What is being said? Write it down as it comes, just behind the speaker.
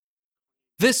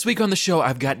This week on the show,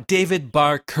 I've got David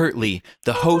Barr Kirtley,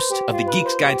 the host of The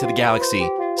Geek's Guide to the Galaxy,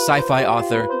 sci-fi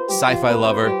author, sci-fi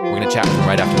lover. We're going to chat with him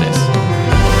right after this.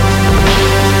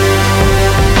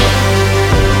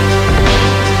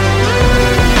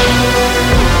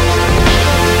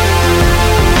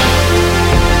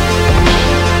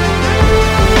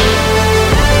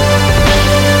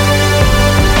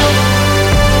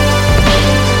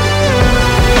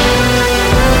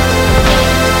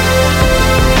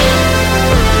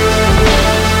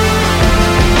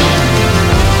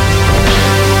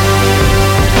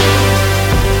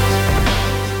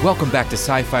 Welcome back to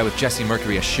Sci-Fi with Jesse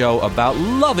Mercury, a show about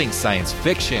loving science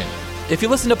fiction. If you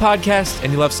listen to podcasts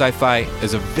and you love sci-fi,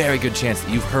 there's a very good chance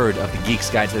that you've heard of The Geek's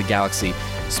Guide to the Galaxy.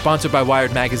 Sponsored by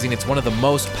Wired Magazine, it's one of the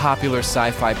most popular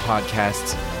sci-fi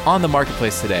podcasts on the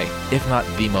marketplace today, if not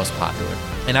the most popular.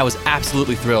 And I was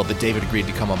absolutely thrilled that David agreed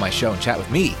to come on my show and chat with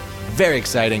me. Very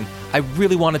exciting. I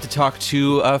really wanted to talk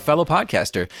to a fellow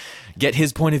podcaster, get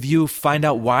his point of view, find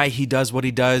out why he does what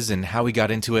he does and how he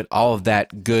got into it, all of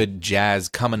that good jazz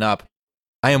coming up.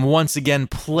 I am once again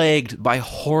plagued by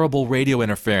horrible radio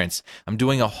interference. I'm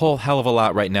doing a whole hell of a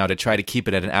lot right now to try to keep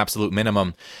it at an absolute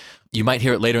minimum. You might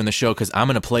hear it later in the show because I'm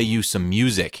going to play you some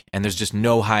music, and there's just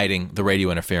no hiding the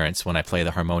radio interference when I play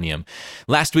the harmonium.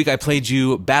 Last week I played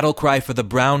you Battle Cry for the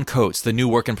Brown Coats, the new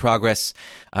work in progress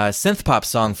synth pop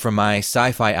song from my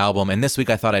sci-fi album, and this week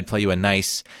I thought I'd play you a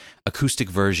nice acoustic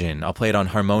version. I'll play it on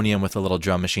harmonium with a little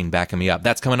drum machine backing me up.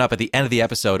 That's coming up at the end of the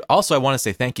episode. Also, I want to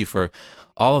say thank you for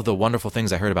all of the wonderful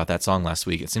things I heard about that song last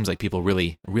week. It seems like people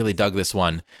really, really dug this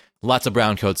one. Lots of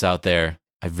brown coats out there.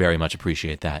 I very much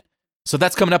appreciate that. So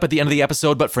that's coming up at the end of the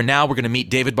episode, but for now, we're going to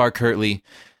meet David Barr Kirtley,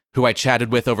 who I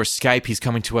chatted with over Skype. He's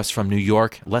coming to us from New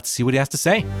York. Let's see what he has to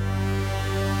say.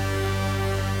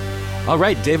 All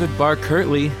right, David Barr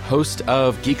Kirtley, host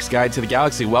of Geek's Guide to the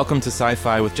Galaxy. Welcome to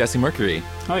Sci-Fi with Jesse Mercury.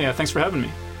 Oh yeah, thanks for having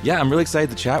me. Yeah, I'm really excited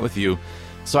to chat with you.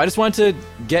 So I just wanted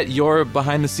to get your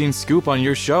behind-the-scenes scoop on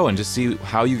your show and just see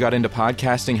how you got into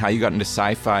podcasting, how you got into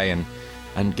sci-fi,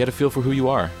 and get a feel for who you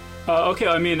are. Okay,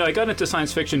 I mean, I got into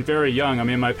science fiction very young. I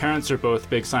mean, my parents are both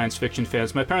big science fiction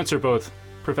fans. My parents are both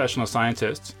professional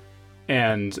scientists.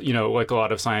 And, you know, like a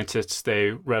lot of scientists,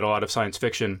 they read a lot of science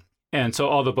fiction. And so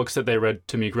all the books that they read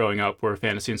to me growing up were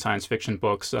fantasy and science fiction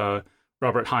books.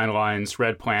 Robert Heinlein's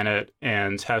Red Planet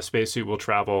and How Spacesuit Will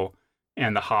Travel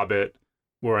and The Hobbit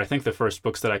were, I think, the first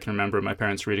books that I can remember my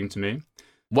parents reading to me.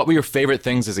 What were your favorite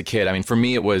things as a kid? I mean, for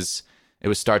me, it was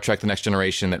Star Trek: The Next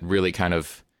Generation that really kind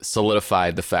of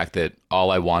solidified the fact that all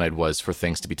I wanted was for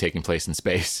things to be taking place in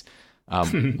space.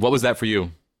 What was that for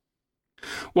you?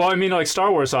 Well, I mean, like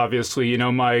Star Wars, obviously, you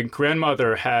know, my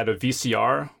grandmother had a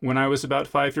VCR when I was about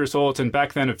 5 years old. And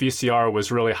back then a VCR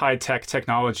was really high-tech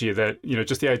technology that, you know,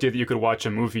 just the idea that you could watch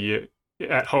a movie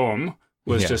at home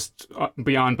was just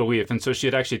beyond belief. And so she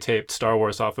had actually taped Star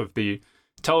Wars off of the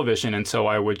television. And so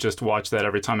I would just watch that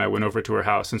every time I went over to her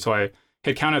house. And so I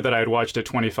had counted that I had watched it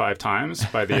 25 times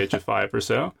by the age of 5 or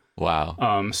so. Wow.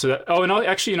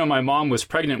 Actually, you know, my mom was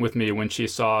pregnant with me when she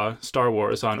saw Star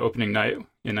Wars on opening night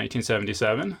in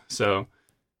 1977. So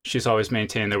she's always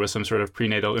maintained there was some sort of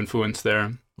prenatal influence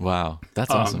there. Wow.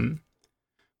 That's awesome.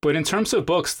 But in terms of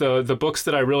books, the books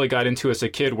that I really got into as a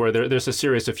kid were there's a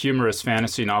series of humorous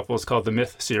fantasy novels called the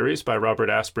Myth series by Robert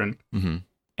Asprin. Mm-hmm.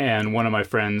 And one of my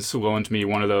friends loaned me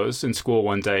one of those in school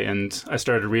one day, and I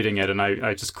started reading it, and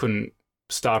I just couldn't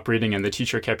stop reading, and the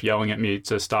teacher kept yelling at me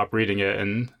to stop reading it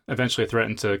and eventually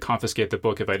threatened to confiscate the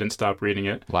book if I didn't stop reading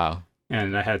it. Wow.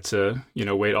 And I had to, you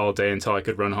know, wait all day until I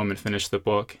could run home and finish the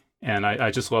book. And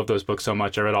I just love those books so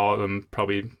much. I read all of them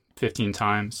probably 15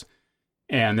 times.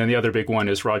 And then the other big one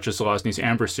is Roger Zelazny's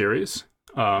Amber series.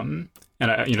 And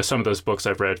some of those books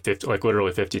I've read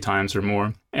literally 50 times or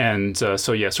more. And so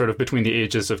sort of between the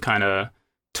ages of kind of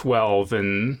 12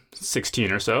 and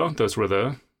 16 or so, those were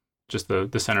the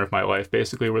center of my life,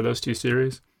 basically, were those two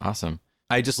series. Awesome.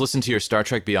 I just listened to your Star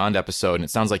Trek Beyond episode, and it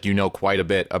sounds like you know quite a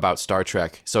bit about Star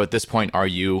Trek. So at this point, are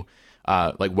you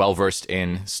well-versed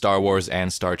in Star Wars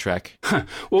and Star Trek?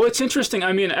 Well, it's interesting.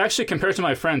 I mean, actually, compared to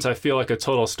my friends, I feel like a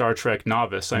total Star Trek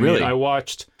novice. I mean, I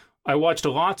watched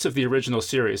lots of the original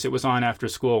series. It was on after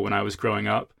school when I was growing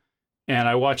up. And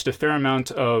I watched a fair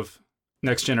amount of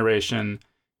Next Generation,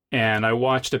 and I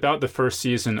watched about the first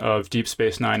season of Deep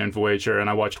Space Nine and Voyager, and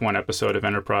I watched one episode of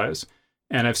Enterprise.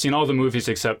 And I've seen all the movies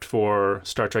except for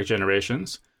Star Trek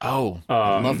Generations. Oh,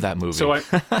 I love that movie. So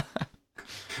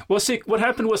well, see, what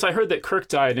happened was I heard that Kirk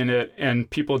died in it, and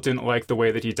people didn't like the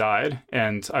way that he died.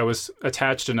 And I was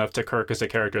attached enough to Kirk as a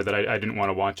character that I didn't want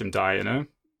to watch him die in a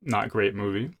not great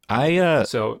movie. I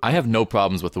have no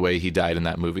problems with the way he died in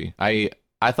that movie.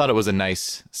 I thought it was a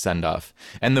nice send-off.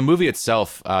 And the movie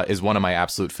itself is one of my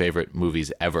absolute favorite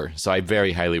movies ever. So I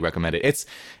very highly recommend it.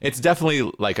 It's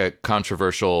definitely like a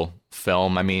controversial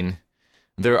film. I mean,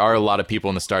 there are a lot of people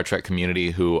in the Star Trek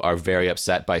community who are very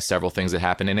upset by several things that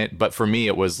happen in it. But for me,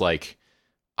 it was like,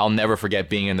 I'll never forget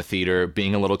being in the theater,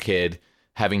 being a little kid,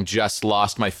 having just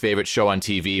lost my favorite show on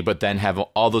TV, but then have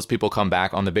all those people come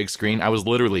back on the big screen. I was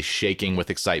literally shaking with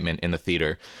excitement in the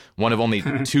theater. One of only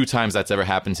 2 times that's ever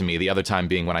happened to me. The other time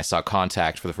being when I saw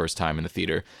Contact for the first time in the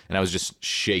theater, and I was just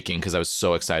shaking because I was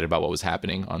so excited about what was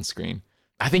happening on screen.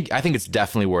 I think it's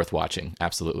definitely worth watching.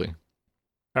 Absolutely.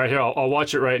 All right, here, I'll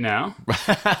watch it right now.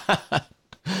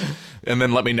 And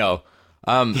then let me know.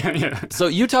 Yeah. So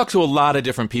you talk to a lot of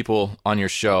different people on your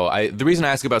show. The reason I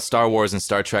ask about Star Wars and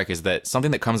Star Trek is that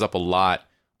something that comes up a lot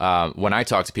when I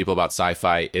talk to people about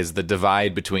sci-fi is the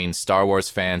divide between Star Wars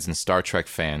fans and Star Trek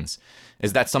fans.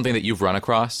 Is that something that you've run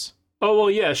across? Oh, well,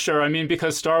 yeah, sure. I mean,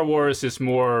 because Star Wars is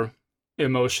more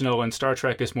emotional and Star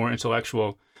Trek is more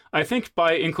intellectual. I think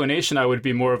by inclination I would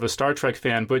be more of a Star Trek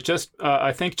fan, but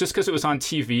I think just because it was on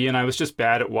TV and I was just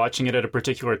bad at watching it at a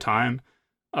particular time,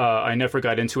 I never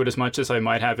got into it as much as I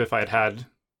might have if I had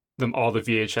all the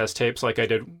VHS tapes like I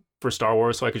did for Star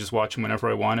Wars, so I could just watch them whenever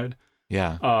I wanted.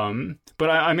 Yeah. But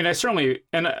I mean, I certainly,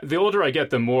 and the older I get,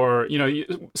 the more,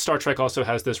 Star Trek also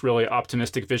has this really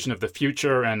optimistic vision of the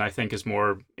future, and I think is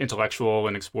more intellectual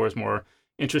and explores more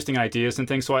interesting ideas and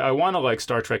things. So I want to like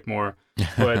Star Trek more.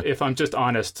 But if I'm just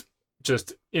honest,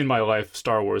 just in my life,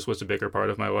 Star Wars was a bigger part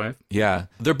of my life. Yeah.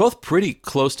 They're both pretty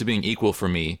close to being equal for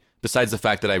me, besides the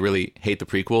fact that I really hate the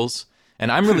prequels.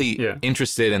 And I'm really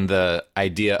interested in the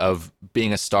idea of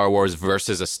being a Star Wars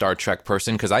versus a Star Trek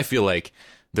person, because I feel like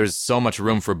there's so much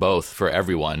room for both for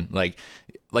everyone. Like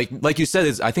you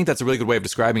said, I think that's a really good way of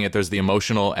describing it. There's the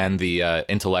emotional and the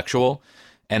intellectual.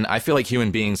 And I feel like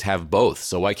human beings have both.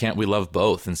 So why can't we love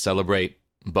both and celebrate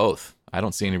both? I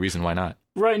don't see any reason why not.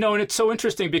 Right. No, and it's so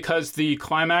interesting because the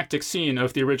climactic scene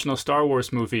of the original Star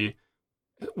Wars movie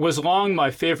was long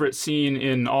my favorite scene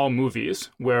in all movies,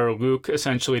 where Luke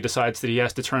essentially decides that he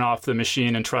has to turn off the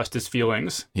machine and trust his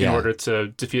feelings in order to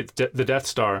defeat the Death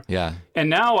Star. Yeah. And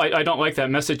now I don't like that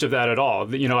message of that at all.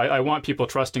 I want people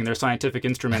trusting their scientific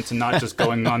instruments and not just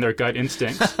going on their gut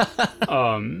instincts.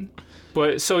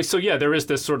 But so yeah, there is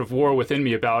this sort of war within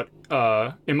me about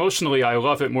emotionally I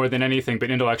love it more than anything,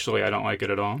 but intellectually I don't like it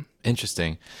at all.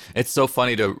 Interesting. It's so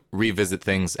funny to revisit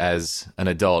things as an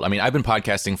adult. I mean, I've been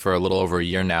podcasting for a little over a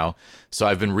year now, so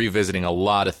I've been revisiting a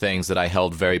lot of things that I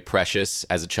held very precious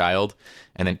as a child,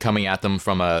 and then coming at them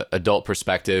from an adult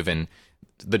perspective, and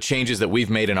the changes that we've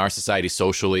made in our society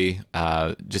socially,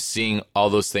 just seeing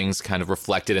all those things kind of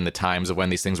reflected in the times of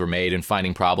when these things were made and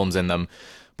finding problems in them.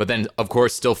 But then, of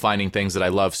course, still finding things that I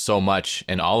love so much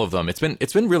in all of them. It's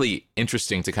been really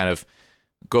interesting to kind of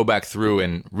go back through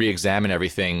and re-examine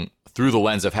everything through the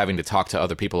lens of having to talk to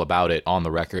other people about it on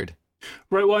the record.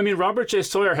 Right. Well, I mean, Robert J.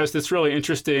 Sawyer has this really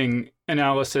interesting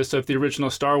analysis of the original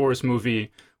Star Wars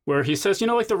movie where he says,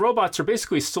 like the robots are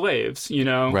basically slaves,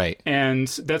 Right. And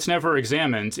that's never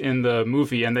examined in the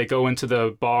movie. And they go into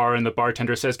the bar and the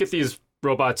bartender says, get these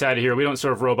robots out of here. We don't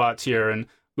serve robots here. And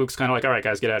Luke's kind of like, all right,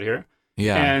 guys, get out of here.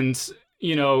 Yeah. And,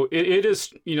 it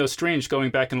is, strange going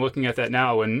back and looking at that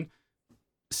now and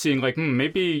seeing like,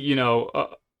 maybe,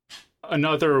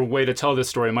 another way to tell this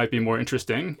story might be more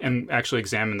interesting and actually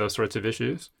examine those sorts of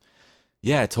issues.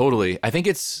 Yeah, totally. I think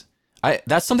that's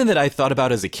something that I thought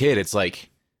about as a kid. It's like,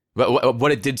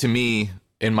 what it did to me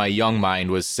in my young mind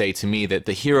was say to me that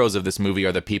the heroes of this movie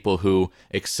are the people who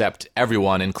accept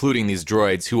everyone, including these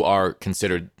droids who are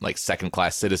considered like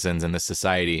second-class citizens in this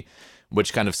society,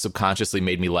 which kind of subconsciously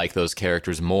made me like those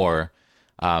characters more.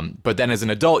 But then as an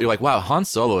adult, you're like, wow, Han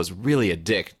Solo is really a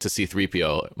dick to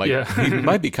C-3PO. Like, he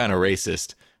might be kind of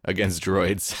racist against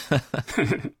droids.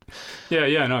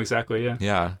 Yeah, no, exactly, yeah.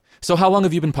 Yeah. So how long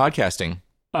have you been podcasting?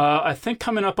 I think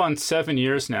coming up on 7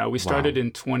 years now. We started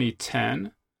in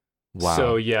 2010. Wow.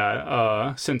 So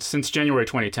yeah, since January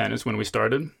 2010 is when we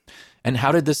started. And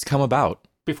how did this come about?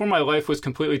 Before my life was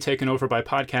completely taken over by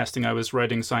podcasting, I was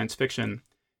writing science fiction.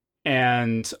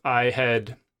 And I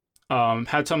had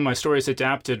had some of my stories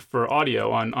adapted for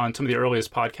audio on some of the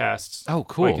earliest podcasts. Oh,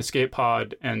 cool. Like Escape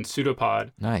Pod and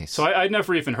Pseudopod. Nice. So I'd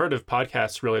never even heard of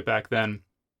podcasts really back then.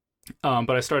 But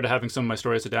I started having some of my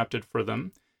stories adapted for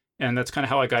them. And that's kind of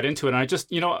how I got into it. And I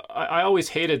just, I always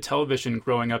hated television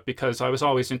growing up because I was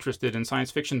always interested in science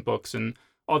fiction books and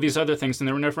all these other things. And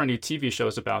there were never any TV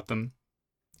shows about them.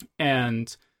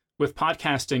 And with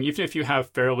podcasting, even if you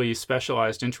have fairly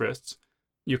specialized interests,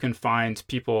 you can find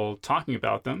people talking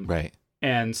about them. Right.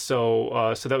 And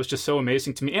so that was just so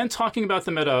amazing to me. And talking about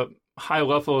them at a high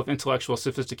level of intellectual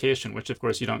sophistication, which of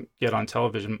course you don't get on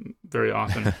television very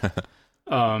often.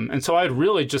 And so I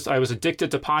was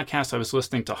addicted to podcasts. I was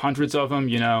listening to hundreds of them,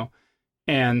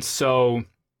 and so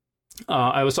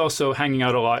I was also hanging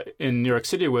out a lot in New York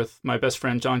City with my best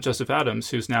friend, John Joseph Adams,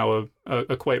 who's now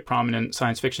a quite prominent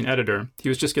science fiction editor. He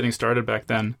was just getting started back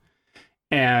then.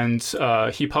 And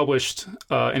he published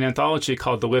an anthology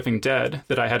called The Living Dead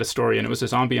that I had a story in. It was a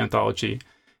zombie anthology.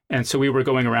 And so we were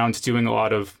going around doing a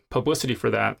lot of publicity for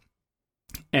that.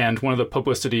 And one of the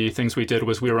publicity things we did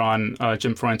was we were on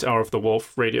Jim Freund's Hour of the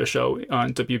Wolf radio show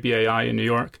on WBAI in New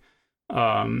York.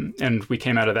 And we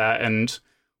came out of that and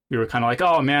we were kind of like,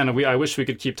 oh man, I wish we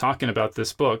could keep talking about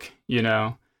this book,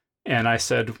 And I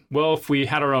said, well, if we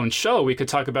had our own show, we could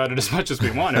talk about it as much as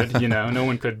we wanted. No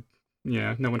one could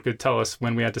tell us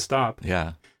when we had to stop.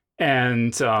 Yeah.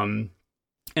 And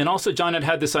also John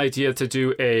had this idea to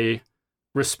do a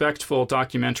respectful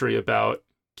documentary about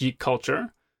geek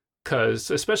culture, because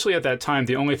especially at that time,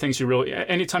 the only things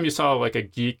anytime you saw like a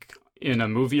geek in a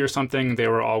movie or something, they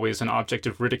were always an object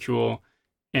of ridicule.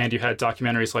 And you had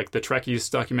documentaries like the Trekkies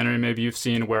documentary, maybe you've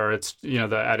seen, where it's,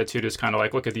 the attitude is kind of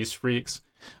like, look at these freaks.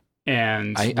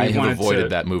 And I have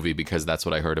avoided that movie because that's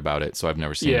what I heard about it. So I've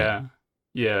never seen it.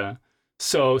 Yeah.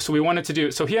 So we wanted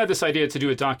to so he had this idea to do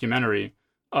a documentary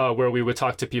where we would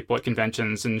talk to people at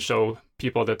conventions and show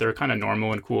people that they're kind of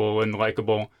normal and cool and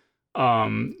likable.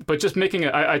 But just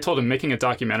I told him making a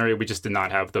documentary, we just did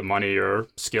not have the money or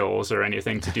skills or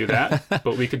anything to do that.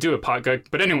 But we could do a podcast.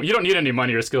 But anyway, you don't need any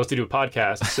money or skills to do a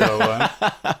podcast.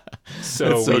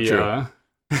 So true.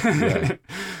 Yeah.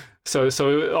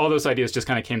 So all those ideas just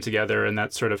kind of came together, and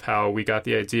that's sort of how we got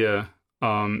the idea.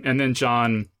 And then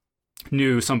John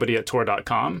knew somebody at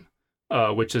Tor.com,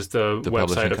 which is the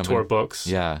website of company. Tor Books.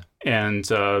 Yeah. And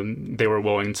they were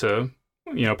willing to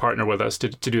partner with us to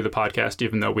do the podcast,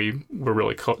 even though we were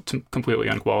really completely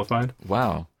unqualified.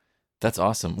 Wow. That's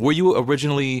awesome. Were you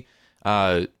originally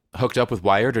hooked up with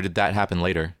Wired, or did that happen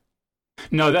later?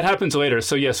 No, that happens later.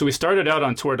 So we started out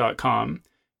on Tor.com,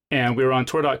 and we were on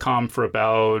Tor.com for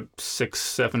about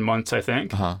 6-7 months, I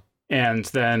think. Uh-huh. And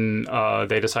then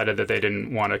they decided that they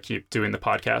didn't want to keep doing the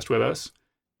podcast with us.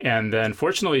 And then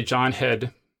fortunately, John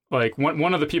had,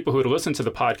 one of the people who had listened to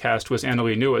the podcast was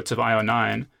Annalee Newitz of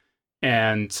IO9.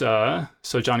 And so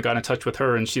John got in touch with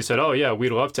her, and she said, "Oh yeah,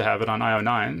 we'd love to have it on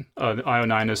IO9."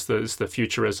 IO9 is the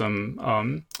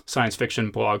futurism science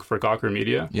fiction blog for Gawker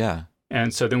Media. Yeah.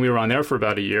 And so then we were on there for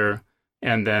about a year,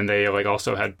 and then they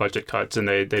also had budget cuts, and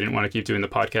they didn't want to keep doing the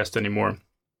podcast anymore.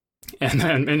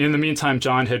 And in the meantime,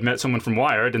 John had met someone from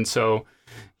Wired, and so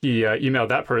he emailed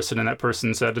that person, and that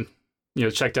person said,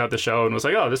 checked out the show and was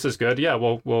like, "Oh, this is good. Yeah,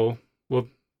 we'll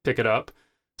pick it up."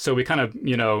 So we kind of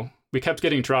we kept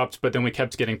getting dropped, but then we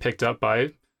kept getting picked up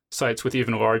by sites with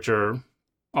even larger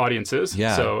audiences.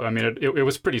 Yeah. So, I mean, it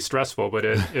was pretty stressful, but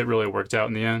it really worked out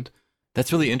in the end.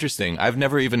 That's really interesting. I've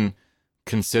never even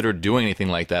considered doing anything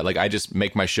like that. I just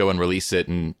make my show and release it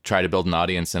and try to build an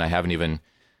audience, and I haven't even...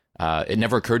 it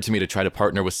never occurred to me to try to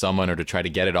partner with someone or to try to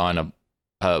get it on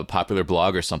a popular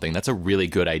blog or something. That's a really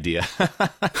good idea.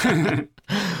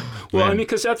 Well, I mean,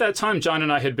 because at that time, John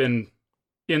and I had been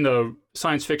in the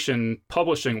science fiction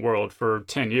publishing world for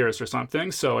 10 years or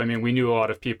something. So, I mean, we knew a lot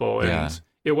of people, and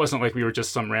it wasn't like we were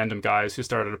just some random guys who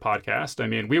started a podcast. I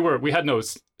mean, we had no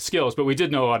skills, but we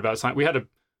did know a lot about science. We had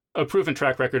a proven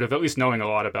track record of at least knowing a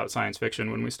lot about science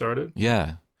fiction when we started.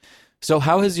 Yeah. So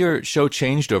how has your show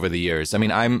changed over the years? I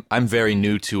mean, I'm very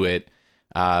new to it.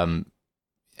 And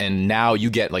now you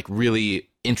get really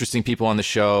interesting people on the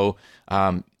show.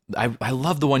 I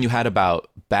love the one you had about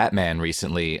Batman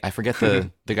recently. I forget the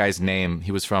guy's name.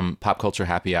 He was from Pop Culture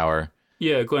Happy Hour.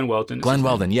 Yeah, Glenn Weldon. Glenn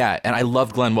Weldon, yeah. And I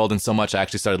loved Glenn Weldon so much, I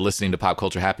actually started listening to Pop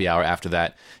Culture Happy Hour after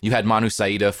that. You had Manu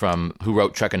Saida who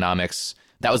wrote Trekonomics.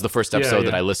 That was the first episode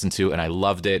that I listened to, and I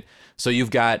loved it. So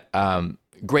you've got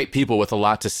great people with a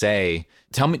lot to say.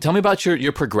 Tell me about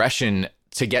your progression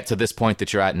to get to this point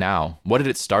that you're at now. What did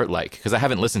it start like? Because I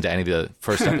haven't listened to any of the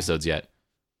first episodes yet.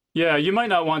 Yeah, you might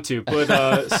not want to, but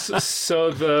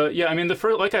I mean,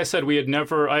 like I said, I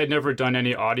had never done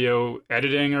any audio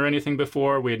editing or anything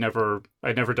before. I'd never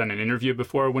done an interview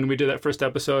before when we did that first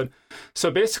episode.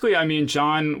 So basically, I mean,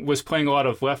 John was playing a lot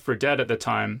of Left 4 Dead at the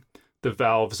time, the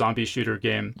Valve zombie shooter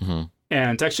game. Mm-hmm.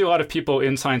 And actually, a lot of people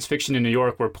in science fiction in New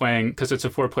York were playing, because it's a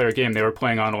 4-player game, they were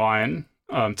playing online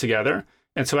together.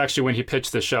 And so actually, when he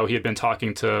pitched the show, he had been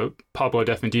talking to Pablo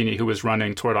Defendini, who was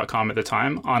running Tor.com at the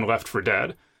time, on Left 4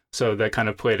 Dead. So that kind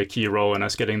of played a key role in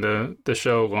us getting the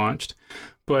show launched.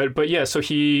 But yeah, so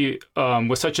he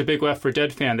was such a big Left 4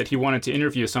 Dead fan that he wanted to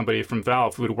interview somebody from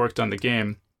Valve who had worked on the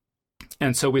game.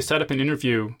 And so we set up an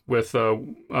interview with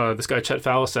this guy, Chet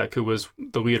Falasek, who was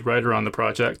the lead writer on the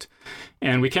project.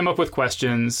 And we came up with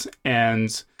questions.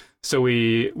 And so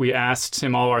we asked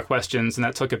him all our questions, and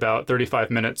that took about 35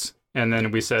 minutes. And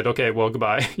then we said, okay, well,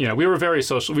 goodbye. We were very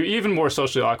social. We were even more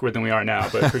socially awkward than we are now,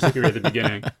 but particularly at the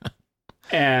beginning.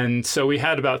 And so we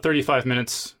had about 35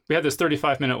 minutes. We had this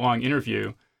 35-minute long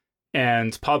interview.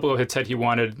 And Pablo had said he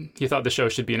thought the show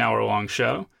should be an hour-long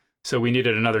show. So we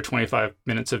needed another 25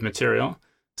 minutes of material.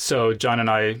 So John and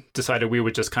I decided we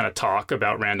would just kind of talk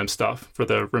about random stuff for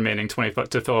the remaining 25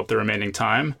 to fill up the remaining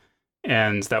time.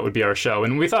 And that would be our show.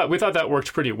 And we thought that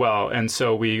worked pretty well. And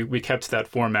so we kept that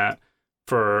format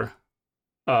for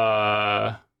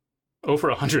over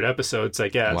 100 episodes, I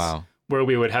guess. Wow. Where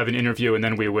we would have an interview and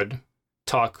then we would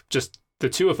talk, just the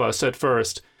two of us at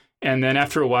first. And then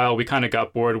after a while, we kind of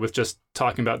got bored with just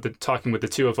talking with the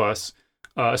two of us.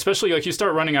 Especially like you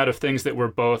start running out of things that we're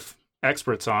both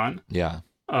experts on. Yeah.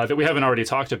 That we haven't already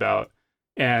talked about.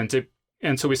 And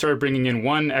so we started bringing in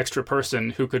one extra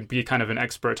person who could be kind of an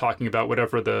expert talking about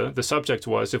whatever the subject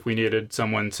was if we needed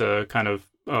someone to kind of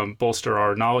bolster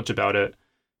our knowledge about it.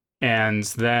 And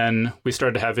then we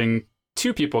started having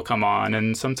 2 people come on,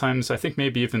 and sometimes I think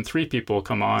maybe even 3 people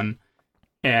come on.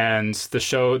 And the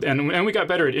show, and we got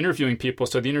better at interviewing people,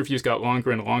 so the interviews got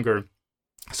longer and longer.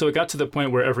 So it got to the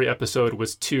point where every episode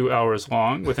was 2 hours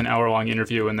long, with an hour-long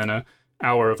interview and then an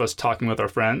hour of us talking with our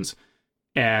friends.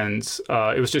 And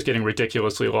it was just getting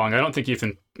ridiculously long. I don't think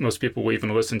even most people will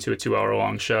even listen to a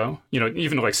 2-hour-long show,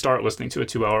 even like start listening to a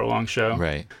 2-hour-long show.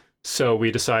 Right. So we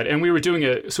decided, and we were doing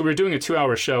a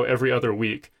 2-hour show every other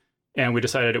week. And we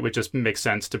decided it would just make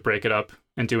sense to break it up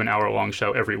and do an hour-long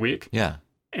show every week. Yeah.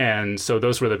 And so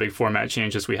those were the big format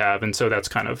changes we have. And so that's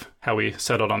kind of how we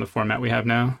settled on the format we have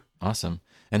now. Awesome.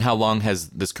 And how long has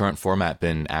this current format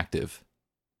been active?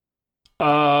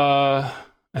 I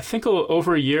think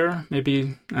over a year,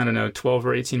 maybe, 12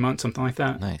 or 18 months, something like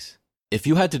that. Nice. If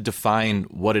you had to define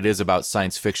what it is about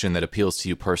science fiction that appeals to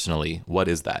you personally, what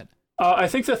is that? I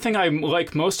think the thing I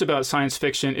like most about science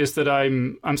fiction is that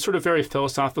I'm sort of very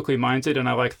philosophically minded, and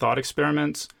I like thought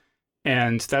experiments.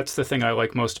 And that's the thing I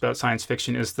like most about science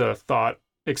fiction is the thought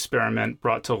experiment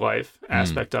brought to life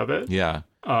aspect of it. Yeah.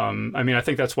 I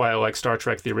think that's why I like Star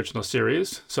Trek, the original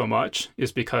series, so much,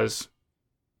 is because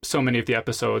so many of the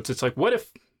episodes, it's like, what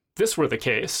if this were the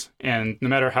case? And no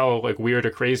matter how like weird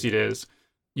or crazy it is,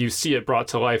 you see it brought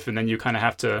to life, and then you kind of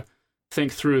have to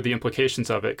think through the implications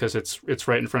of it because it's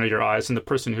right in front of your eyes. And the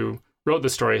person who wrote the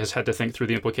story has had to think through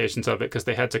the implications of it because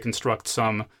they had to construct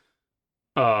some,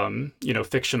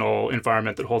 fictional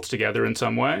environment that holds together in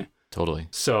some way. Totally.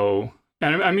 So,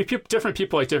 and different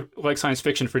people like science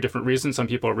fiction for different reasons. Some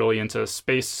people are really into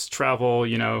space travel,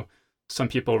 some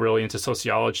people are really into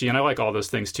sociology, and I like all those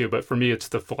things too. But for me, it's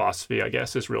the philosophy, I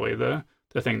guess, is really the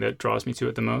thing that draws me to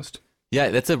it the most. Yeah,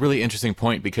 that's a really interesting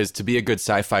point because to be a good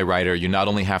sci-fi writer, you not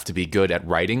only have to be good at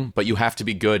writing, but you have to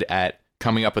be good at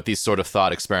coming up with these sort of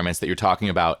thought experiments that you're talking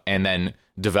about and then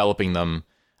developing them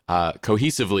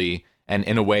cohesively and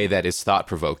in a way that is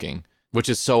thought-provoking, which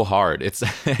is so hard. It's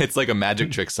it's like a magic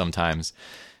trick sometimes.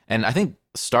 And I think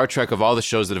Star Trek, of all the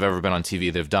shows that have ever been on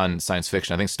TV that have done science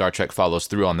fiction, I think Star Trek follows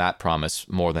through on that promise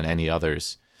more than any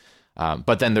others.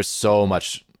 But then there's so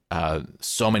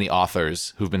many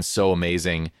authors who've been so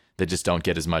amazing that just don't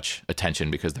get as much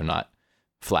attention because they're not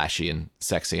flashy and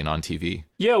sexy and on TV.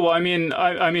 Yeah, well, I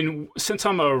mean, since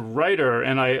I'm a writer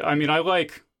and I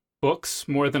like books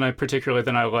more than I like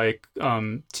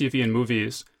TV and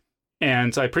movies,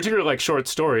 and I particularly like short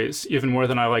stories even more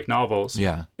than I like novels.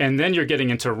 Yeah, and then you're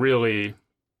getting into really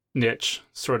niche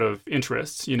sort of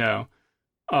interests, So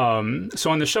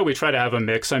on the show we try to have a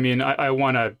mix. I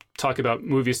want to talk about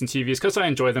movies and TVs because I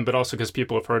enjoy them, but also because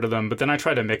people have heard of them. But then I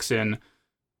try to mix in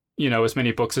as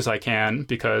many books as I can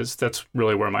because that's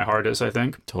really where my heart is, I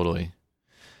think. Totally.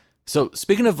 So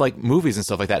speaking of like movies and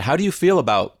stuff like that, how do you feel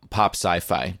about pop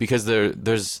sci-fi? Because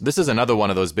this is another one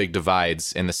of those big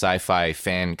divides in the sci-fi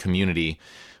fan community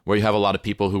where you have a lot of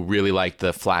people who really like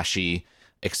the flashy,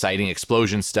 exciting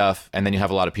explosion stuff, and then you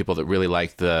have a lot of people that really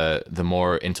like the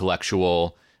more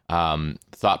intellectual,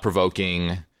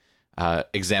 thought-provoking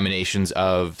examinations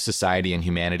of society and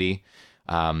humanity.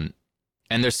 And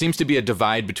there seems to be a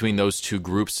divide between those two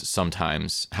groups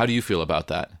sometimes. How do you feel about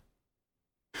that?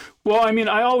 Well,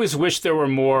 I always wish there were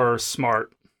more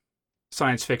smart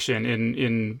science fiction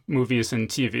in movies and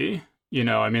TV.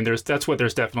 That's what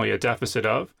there's definitely a deficit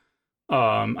of.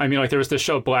 There was this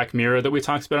show Black Mirror that we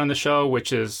talked about on the show,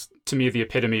 which is, to me, the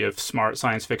epitome of smart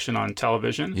science fiction on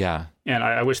television. Yeah. And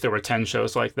I wish there were 10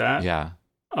 shows like that. Yeah.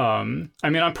 I mean,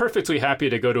 I'm perfectly happy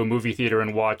to go to a movie theater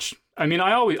and watch. I mean,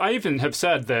 I even have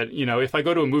said that, you know, if I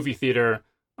go to a movie theater,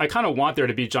 I kind of want there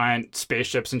to be giant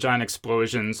spaceships and giant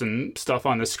explosions and stuff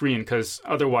on the screen, because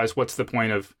otherwise, what's the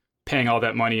point of paying all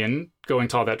that money and going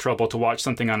to all that trouble to watch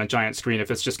something on a giant screen if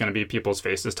it's just going to be people's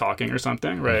faces talking or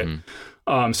something, right?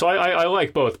 Mm-hmm. So I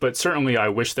like both, but certainly I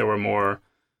wish there were more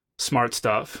smart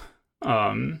stuff,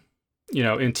 you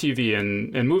know, in TV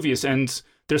and movies. And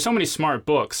there's so many smart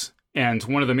books. And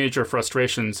one of the major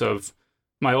frustrations of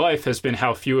my life has been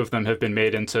how few of them have been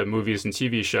made into movies and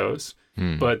TV shows.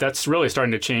 But that's really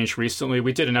starting to change recently.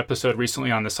 We did an episode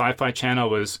recently on the Sci-Fi Channel,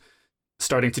 was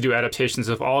starting to do adaptations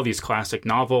of all these classic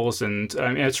novels. And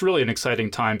I mean, it's really an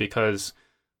exciting time, because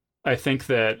I think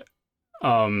that,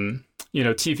 you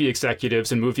know, TV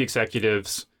executives and movie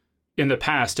executives in the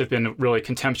past have been really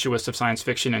contemptuous of science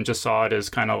fiction and just saw it as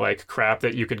kind of like crap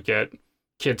that you could get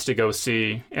kids to go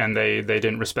see, and they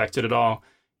didn't respect it at all.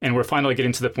 And we're finally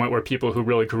getting to the point where people who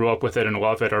really grew up with it and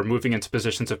love it are moving into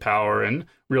positions of power and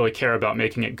really care about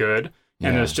making it good. Yeah.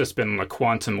 And there's just been a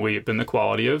quantum leap in the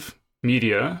quality of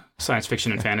media, science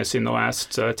fiction and fantasy in the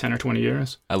last 10 or 20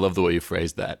 years. I love the way you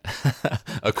phrased that.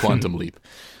 A quantum leap.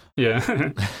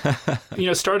 Yeah. You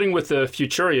know, starting with the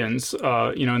Futurians,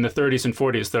 you know, in the 30s and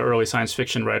 40s, the early science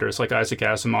fiction writers like Isaac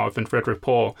Asimov and Frederick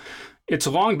Pohl, it's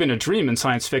long been a dream in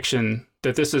science fiction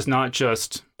that this is not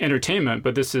just entertainment,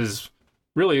 but this is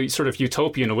really sort of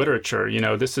utopian literature. You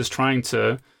know, this is trying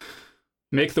to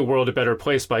make the world a better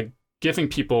place by giving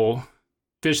people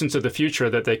visions of the future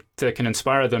that can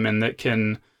inspire them and that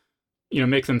can, you know,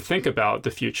 make them think about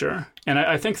the future. And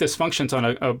I think this functions on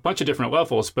a bunch of different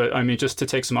levels. But I mean, just to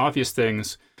take some obvious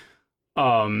things,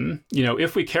 you know,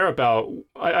 if we care about,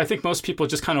 I think most people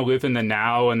just kind of live in the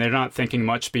now, and they're not thinking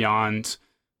much beyond,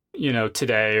 you know,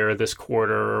 today or this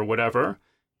quarter or whatever.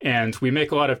 And we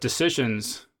make a lot of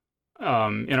decisions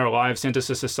in our lives and as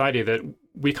a society that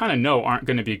we kind of know aren't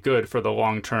going to be good for the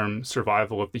long-term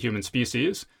survival of the human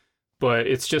species. But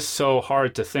it's just so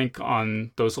hard to think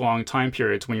on those long time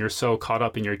periods when you're so caught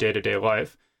up in your day-to-day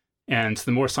life. And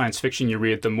the more science fiction you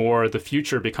read, the more the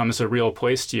future becomes a real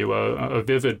place to you, a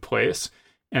vivid place.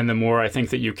 And the more I think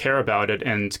that you care about it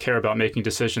and care about making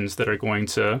decisions that are going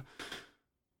to,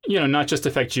 you know, not just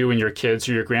affect you and your kids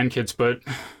or your grandkids, but,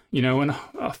 you know, in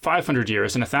 500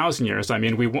 years, in 1,000 years. I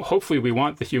mean, hopefully we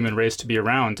want the human race to be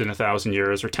around in 1,000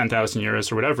 years or 10,000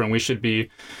 years or whatever, and we should be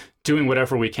doing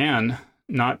whatever we can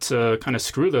not to kind of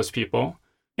screw those people.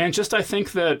 And just, I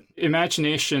think that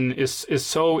imagination is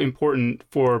so important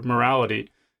for morality,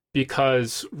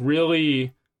 because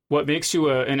really what makes you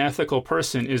an ethical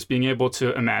person is being able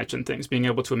to imagine things, being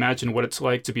able to imagine what it's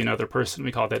like to be another person.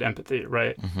 We call that empathy,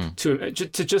 right? Mm-hmm.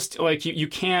 To just like, you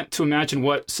can't, to imagine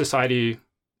what society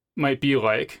might be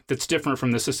like that's different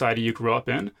from the society you grew up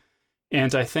in.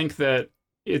 And I think that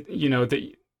it, you know,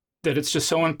 that it's just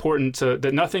so important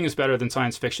that nothing is better than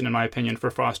science fiction, in my opinion,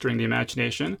 for fostering the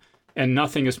imagination, and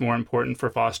nothing is more important for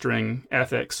fostering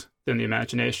ethics than the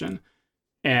imagination.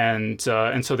 And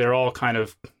so they're all kind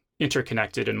of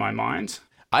interconnected in my mind.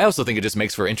 I also think it just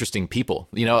makes for interesting people.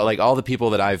 You know, like all the people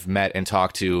that I've met and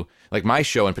talked to, like my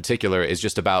show in particular is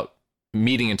just about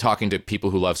meeting and talking to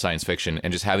people who love science fiction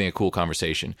and just having a cool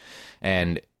conversation.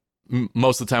 And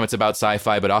most of the time it's about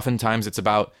sci-fi, but oftentimes it's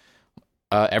about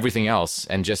everything else.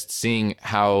 And just seeing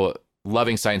how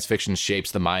loving science fiction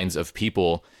shapes the minds of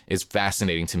people is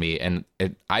fascinating to me. And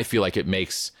I feel like it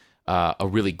makes a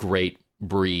really great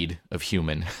breed of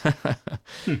human,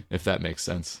 if that makes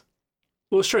sense.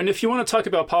 Well, sure. And if you want to talk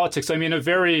about politics, I mean, a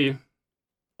very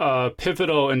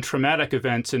pivotal and traumatic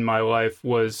event in my life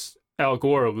was Al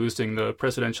Gore losing the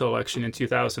presidential election in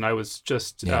 2000. I was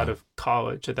just out of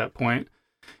college at that point.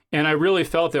 And I really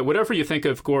felt that whatever you think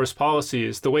of Gore's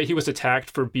policies, the way he was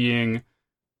attacked for being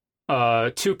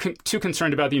too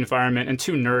concerned about the environment and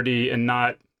too nerdy and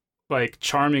not like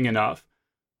charming enough,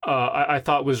 I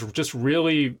thought was just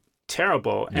really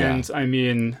terrible. Yeah. And I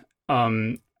mean,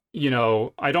 you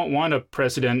know, I don't want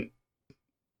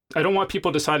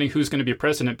people deciding who's going to be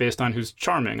president based on who's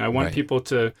charming. I want people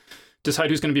to decide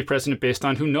who's going to be president based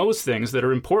on who knows things that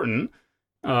are important,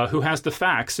 who has the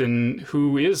facts, and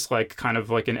who is like kind of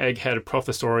like an egghead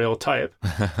professorial type.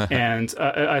 And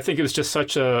I think it was just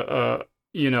such a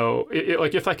you know,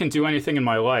 like if I can do anything in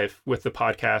my life with the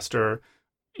podcast, or,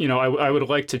 you know, I would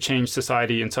like to change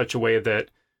society in such a way that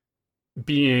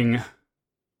being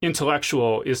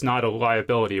intellectual is not a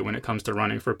liability when it comes to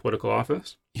running for political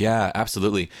office. Yeah,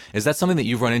 absolutely. Is that something that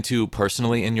you've run into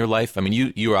personally in your life? I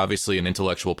mean, you are obviously an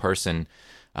intellectual person,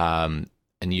 and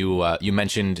you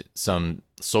mentioned some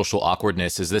social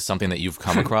awkwardness. Is this something that you've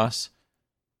come across?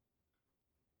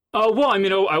 Well, I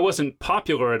mean, I wasn't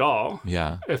popular at all.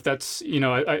 Yeah. If that's,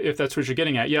 if that's what you're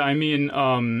getting at. Yeah, I mean,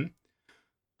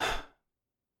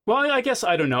 well, I guess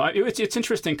I don't know. It's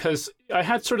interesting because I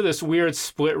had sort of this weird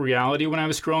split reality when I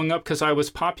was growing up because I was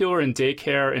popular in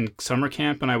daycare and summer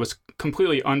camp, and I was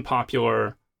completely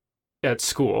unpopular at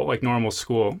school, like normal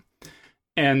school.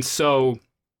 And so,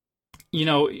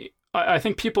 I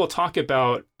think people talk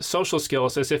about social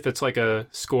skills as if it's like a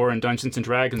score in Dungeons and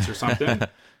Dragons or something.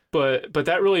 But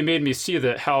that really made me see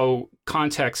that how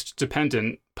context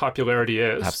dependent popularity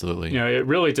is. Absolutely. It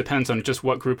really depends on just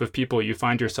what group of people you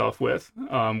find yourself with,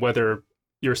 whether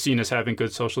you're seen as having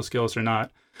good social skills or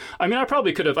not. I mean,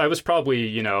 I was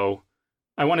probably,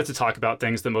 I wanted to talk about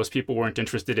things that most people weren't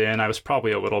interested in. I was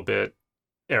probably a little bit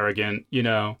arrogant,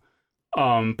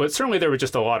 but certainly there were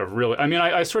just a lot of really, I mean,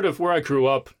 I sort of, where I grew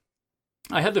up,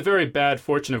 I had the very bad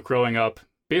fortune of growing up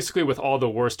basically with all the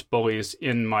worst bullies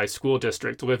in my school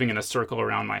district living in a circle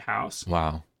around my house.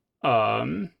 Wow.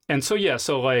 And so, yeah,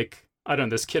 so like, I don't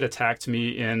know, this kid attacked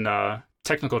me in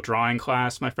technical drawing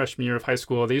class my freshman year of high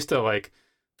school. They used to like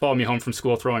follow me home from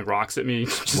school throwing rocks at me,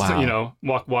 just, wow.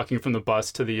 Walking from the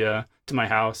bus to the to my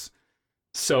house.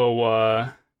 So,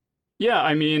 yeah,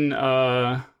 I mean,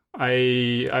 I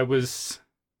was,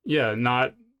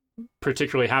 not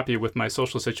particularly happy with my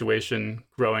social situation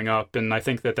growing up. And I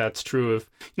think that that's true of,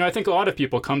 I think a lot of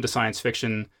people come to science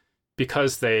fiction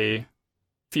because they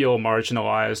feel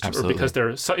marginalized Absolutely. or because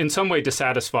they're in some way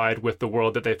dissatisfied with the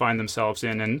world that they find themselves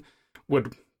in and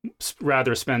would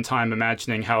rather spend time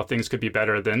imagining how things could be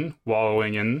better than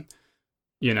wallowing in,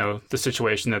 the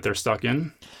situation that they're stuck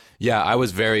in. Yeah, I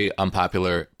was very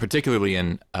unpopular, particularly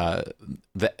in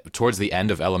towards the end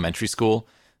of elementary school.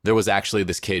 There was actually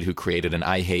this kid who created an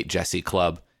I Hate Jesse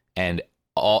club, and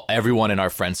everyone in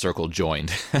our friend circle joined.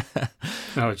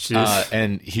 Oh, jeez.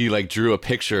 And he like drew a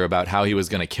picture about how he was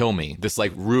going to kill me. This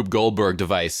like Rube Goldberg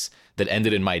device that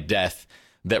ended in my death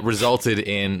that resulted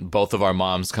in both of our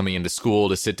moms coming into school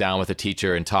to sit down with a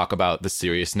teacher and talk about the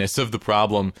seriousness of the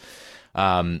problem.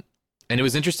 And it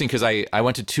was interesting because I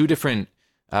went to two different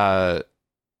high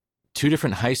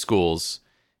schools,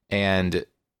 and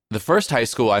the first high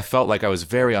school, I felt like I was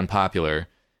very unpopular.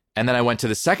 And then I went to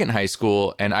the second high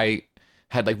school and I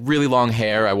had like really long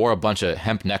hair. I wore a bunch of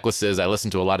hemp necklaces. I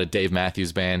listened to a lot of Dave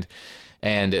Matthews Band.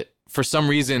 And for some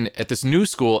reason at this new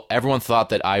school, everyone thought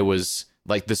that I was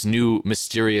like this new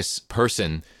mysterious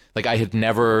person. Like I had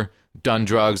never done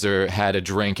drugs or had a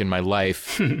drink in my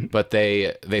life, but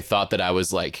they thought that I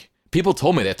was like, people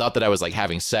told me they thought that I was like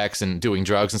having sex and doing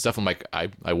drugs and stuff. I'm like,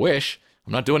 I wish.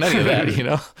 I'm not doing any of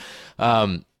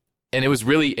that, And it was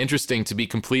really interesting to be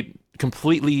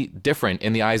completely different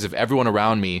in the eyes of everyone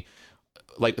around me,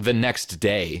 like the next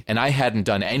day. And I hadn't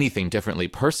done anything differently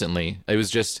personally. It was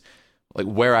just like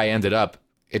where I ended up,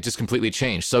 it just completely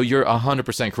changed. So you're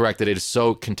 100% correct that it is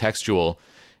so contextual.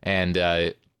 And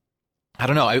I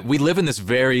don't know, we live in this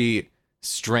very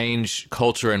strange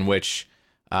culture in which,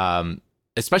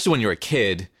 especially when you're a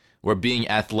kid, where being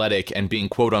athletic and being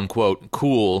quote unquote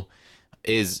cool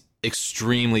is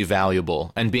extremely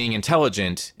valuable, and being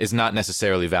intelligent is not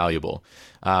necessarily valuable.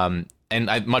 And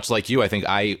much like you, I think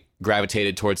I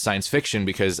gravitated towards science fiction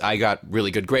because I got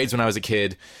really good grades when I was a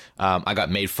kid. I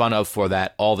got made fun of for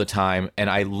that all the time, and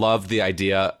I loved the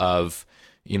idea of,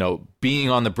 being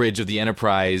on the bridge of the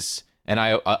Enterprise. And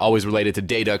I always related to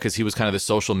Data because he was kind of the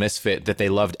social misfit that they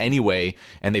loved anyway,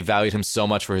 and they valued him so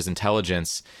much for his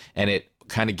intelligence. And it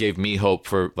kind of gave me hope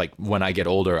for like when I get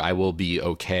older, I will be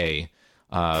okay.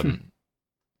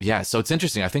 Yeah, so it's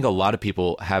interesting. I think a lot of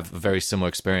people have a very similar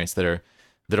experience that are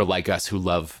like us who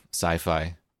love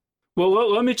sci-fi.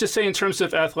 Well, let me just say in terms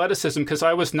of athleticism, because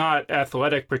I was not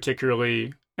athletic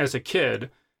particularly as a kid,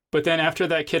 but then after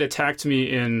that kid attacked me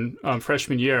in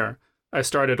freshman year, I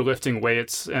started lifting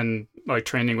weights and like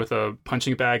training with a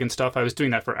punching bag and stuff. I was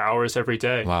doing that for hours every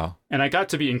day. Wow. And I got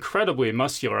to be incredibly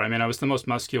muscular. I mean, I was the most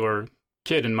muscular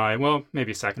kid in my, well,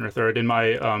 maybe second or third in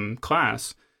my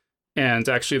class. And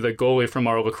actually the goalie from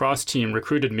our lacrosse team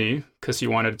recruited me because he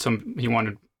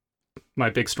wanted my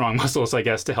big strong muscles, I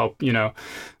guess, to help,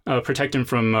 protect him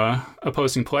from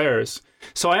opposing players.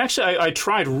 So I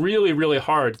tried really, really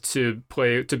hard to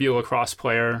be a lacrosse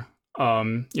player.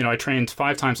 I trained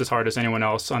 5 times as hard as anyone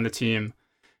else on the team,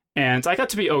 and I got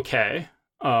to be okay.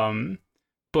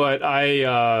 But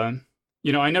I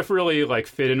never really like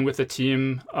fit in with the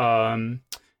team.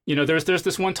 There's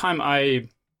this one time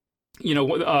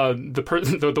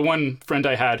the one friend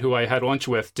I had who I had lunch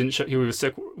with he was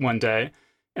sick one day.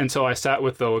 And so I sat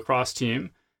with the lacrosse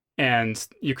team, And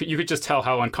you could just tell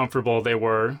how uncomfortable they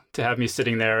were to have me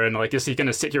sitting there and like, is he going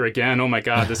to sit here again? Oh my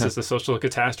God, this is a social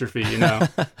catastrophe, you know?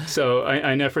 So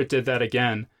I never did that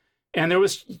again. And there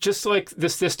was just like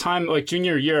this time, like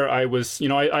junior year, I was, you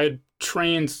know, I had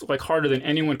trained like harder than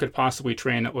anyone could possibly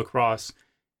train at lacrosse.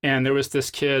 And there was this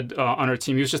kid on our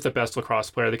team. He was just the best lacrosse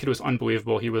player. The kid was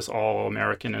unbelievable. He was all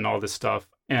American and all this stuff.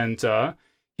 And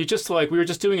he just like, we were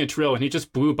just doing a drill and he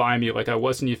just blew by me like I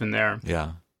wasn't even there.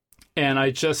 Yeah. And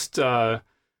I just sort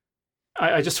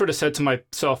of said to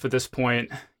myself at this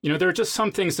point, you know, there are just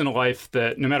some things in life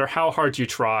that no matter how hard you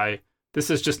try, this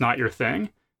is just not your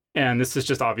thing. And this is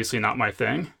just obviously not my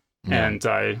thing. Yeah. And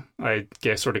I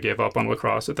sort of gave up on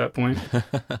lacrosse at that point.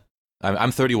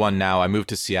 I'm 31 now. I moved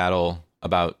to Seattle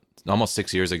about almost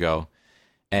 6 years ago.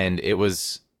 And it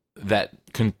was that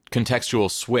contextual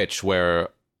switch where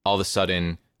all of a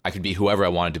sudden I could be whoever I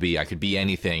wanted to be. I could be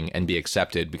anything and be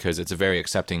accepted because it's a very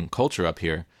accepting culture up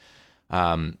here.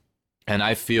 And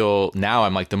I feel now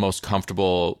I'm like the most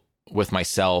comfortable with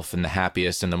myself and the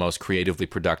happiest and the most creatively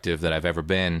productive that I've ever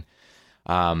been.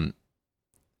 And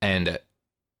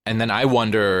then I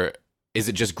wonder, is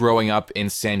it just growing up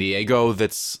in San Diego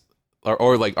that's,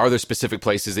 or like, are there specific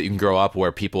places that you can grow up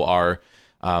where people are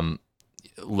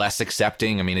less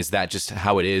accepting? I mean, is that just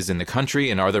how it is in the country?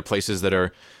 And are there places that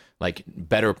are like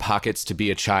better pockets to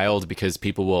be a child because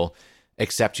people will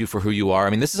accept you for who you are? I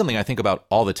mean, this is something I think about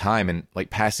all the time, and like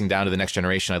passing down to the next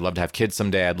generation. I'd love to have kids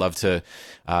someday. I'd love to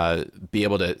be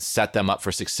able to set them up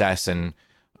for success and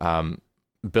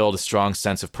build a strong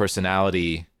sense of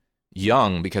personality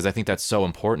young, because I think that's so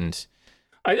important.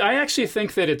 I actually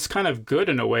think that it's kind of good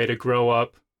in a way to grow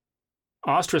up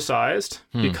ostracized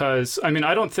because, I mean,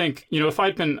 I don't think, you know, if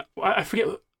I'd been, I forget,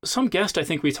 some guest, I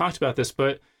think we talked about this,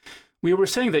 but we were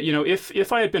saying that, you know,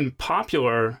 if I had been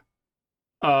popular,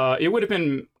 it would have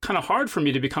been kind of hard for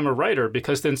me to become a writer,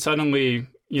 because then suddenly,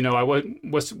 you know, I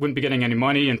wouldn't be getting any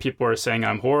money and people are saying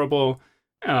I'm horrible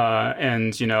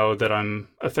and, you know, that I'm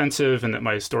offensive and that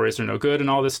my stories are no good and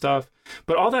all this stuff.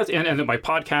 But all that, and that my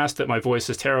podcast, that my voice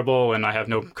is terrible and I have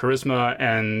no charisma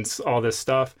and all this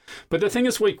stuff. But the thing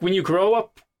is, like, when you grow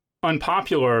up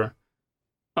unpopular,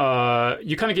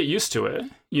 you kind of get used to it,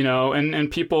 you know, and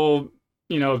people,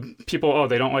 you know, oh,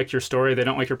 they don't like your story, they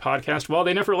don't like your podcast. Well,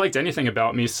 they never liked anything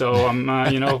about me, so I'm,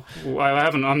 you know,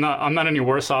 I'm not any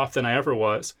worse off than I ever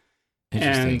was.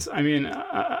 And I mean,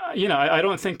 you know, I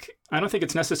don't think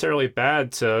it's necessarily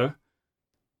bad to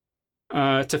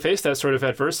face that sort of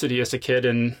adversity as a kid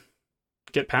and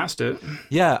get past it.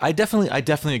 Yeah, I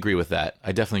definitely agree with that.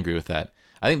 I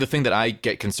think the thing that I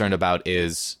get concerned about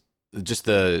is just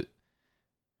this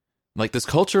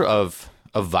culture of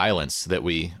violence that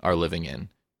we are living in.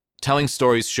 Telling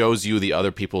stories shows you the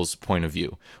other people's point of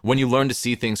view. When you learn to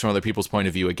see things from other people's point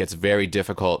of view, it gets very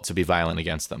difficult to be violent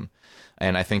against them.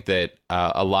 And I think that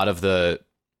a lot of the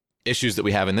issues that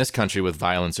we have in this country with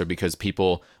violence are because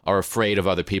people are afraid of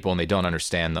other people and they don't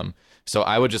understand them. So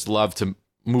I would just love to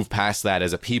move past that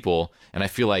as a people. And I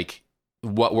feel like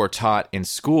what we're taught in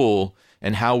school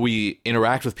and how we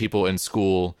interact with people in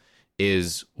school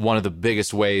is one of the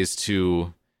biggest ways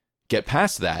to get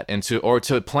past that and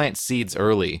to plant seeds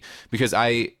early. Because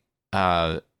I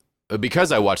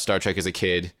watched Star Trek as a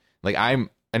kid, like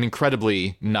I'm an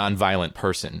incredibly nonviolent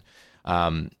person.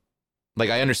 Like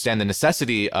I understand the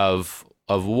necessity of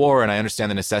war, and I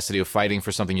understand the necessity of fighting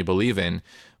for something you believe in,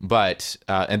 but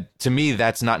and to me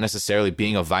that's not necessarily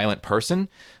being a violent person.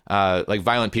 Like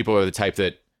violent people are the type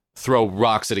that throw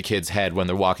rocks at a kid's head when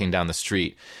they're walking down the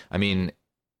street. I mean,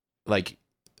 like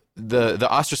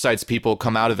the ostracized people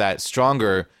come out of that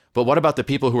stronger, but what about the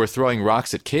people who are throwing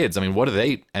rocks at kids? I mean, what do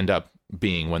they end up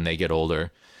being when they get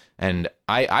older? And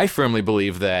I firmly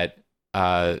believe that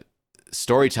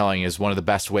storytelling is one of the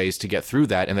best ways to get through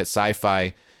that, and that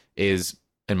sci-fi is,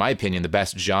 in my opinion, the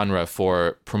best genre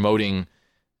for promoting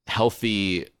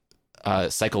healthy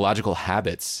psychological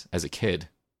habits as a kid.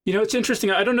 You know, it's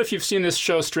interesting. I don't know if you've seen this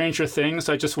show, Stranger Things.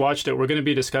 I just watched it. We're going to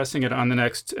be discussing it on the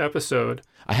next episode.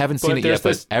 I haven't seen it yet,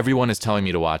 but everyone is telling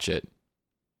me to watch it.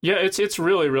 Yeah, it's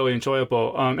really, really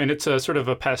enjoyable. And it's a sort of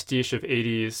a pastiche of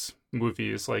 80s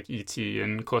movies like E.T.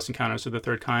 and Close Encounters of the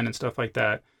Third Kind and stuff like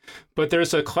that. But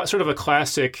there's a sort of a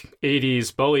classic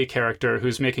 80s bully character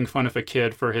who's making fun of a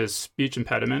kid for his speech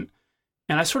impediment.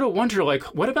 And I sort of wonder, like,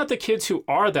 what about the kids who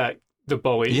are the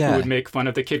bully who would make fun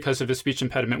of the kid because of his speech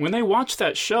impediment? When they watch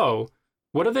that show,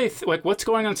 what are they like? What's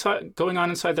going on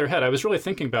inside their head? I was really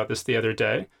thinking about this the other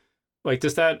day. Like,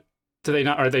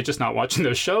 are they just not watching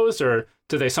those shows, or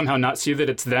do they somehow not see that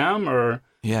it's them, or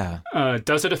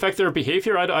does it affect their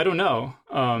behavior? I don't know.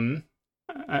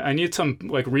 I need some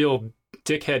like real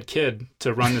dickhead kid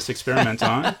to run this experiment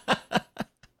on.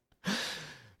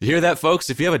 You hear that,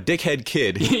 folks? If you have a dickhead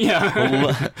kid,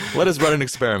 Yeah. let us run an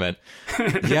experiment.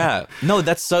 Yeah. No,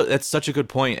 that's such a good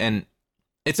point. And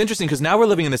it's interesting because now we're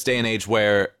living in this day and age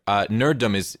where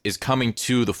nerddom is coming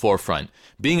to the forefront.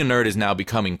 Being a nerd is now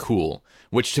becoming cool,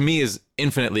 which to me is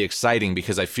infinitely exciting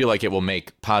because I feel like it will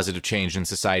make positive change in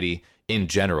society in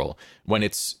general. When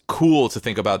it's cool to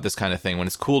think about this kind of thing, when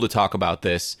it's cool to talk about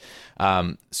this,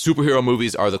 superhero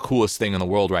movies are the coolest thing in the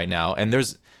world right now. And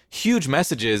there's huge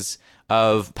messages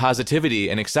of positivity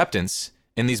and acceptance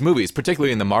in these movies,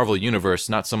 particularly in the Marvel universe,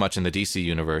 not so much in the DC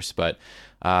universe, but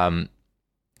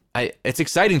it's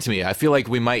exciting to me. I feel like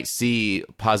we might see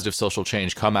positive social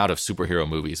change come out of superhero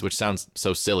movies, which sounds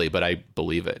so silly, but I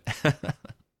believe it.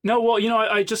 No, well,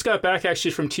 I just got back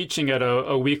actually from teaching at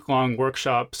a week-long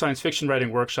workshop, science fiction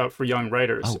writing workshop for young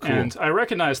writers. Oh, cool. And I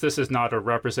recognize this is not a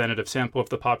representative sample of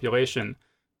the population,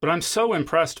 but I'm so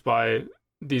impressed by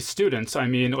these students. I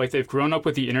mean, like, they've grown up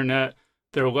with the internet.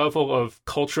 Their level of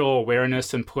cultural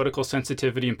awareness and political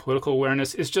sensitivity and political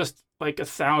awareness is just like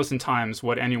 1,000 times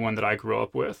what anyone that I grew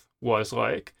up with was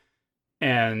like.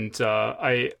 And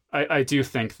I do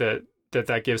think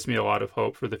that gives me a lot of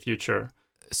hope for the future.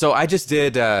 So I just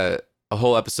did a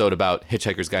whole episode about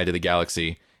Hitchhiker's Guide to the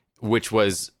Galaxy, which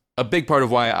was a big part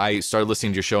of why I started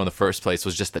listening to your show in the first place,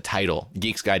 was just the title.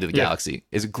 Geek's Guide to the Galaxy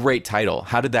is a great title.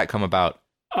 How did that come about?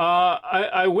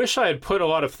 I wish I had put a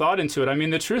lot of thought into it. I mean,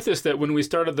 the truth is that when we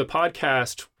started the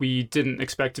podcast, we didn't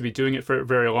expect to be doing it for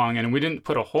very long, and we didn't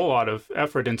put a whole lot of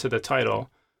effort into the title.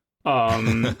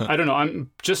 I don't know.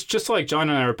 I'm just like John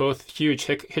and I are both huge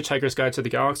Hitchhiker's Guide to the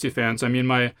Galaxy fans. I mean,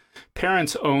 my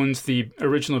parents owned the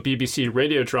original BBC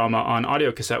radio drama on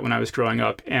audio cassette when I was growing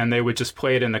up, and they would just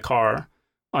play it in the car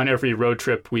on every road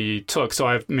trip we took. So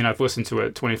I've listened to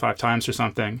it 25 times or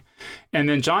something. And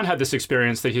then John had this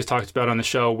experience that he's talked about on the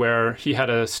show where he had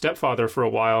a stepfather for a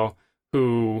while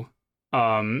who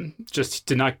just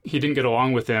didn't get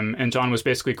along with him, and John was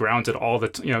basically grounded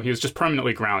he was just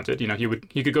permanently grounded.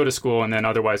 He could go to school, and then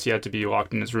otherwise he had to be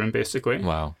locked in his room basically.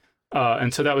 Wow.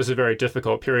 And so that was a very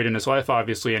difficult period in his life,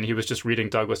 obviously, and he was just reading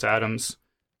Douglas Adams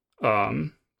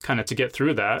kind of to get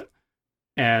through that.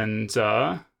 And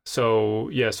so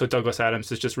Douglas Adams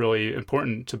is just really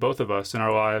important to both of us in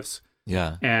our lives.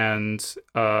 Yeah. And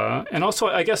also,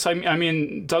 I guess, I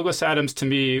mean Douglas Adams, to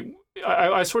me,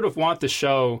 I sort of want the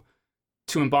show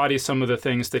to embody some of the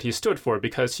things that he stood for,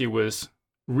 because he was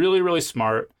really, really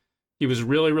smart. He was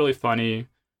really, really funny.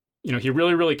 He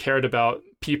really, really cared about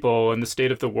people and the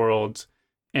state of the world,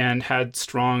 and had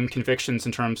strong convictions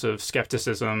in terms of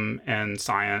skepticism and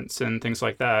science and things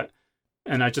like that.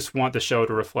 And I just want the show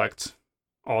to reflect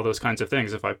all those kinds of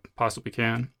things if I possibly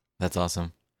can. That's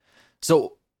awesome.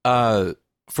 So,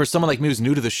 for someone like me who's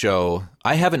new to the show,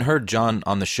 I haven't heard John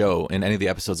on the show in any of the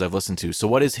episodes I've listened to. So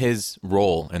what is his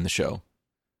role in the show?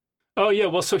 Oh, yeah.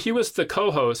 Well, so he was the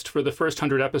co-host for the first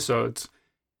 100 episodes.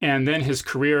 And then his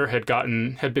career had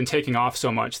been taking off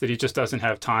so much that he just doesn't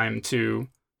have time to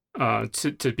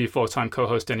be full-time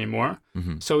co-host anymore.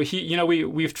 Mm-hmm. So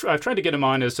I've tried to get him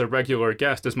on as a regular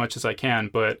guest as much as I can,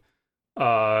 but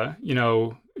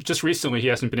just recently he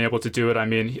hasn't been able to do it. I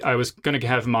mean, I was going to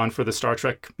have him on for the Star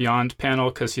Trek Beyond panel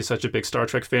because he's such a big Star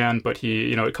Trek fan, but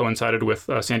it coincided with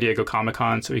San Diego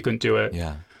Comic-Con, so he couldn't do it.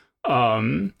 Yeah.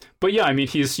 But yeah, I mean,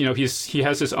 he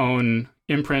has his own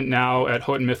imprint now at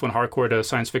Houghton Mifflin Harcourt, a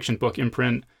science fiction book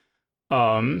imprint.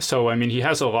 So I mean, he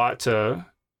has a lot to,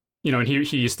 and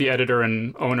he's the editor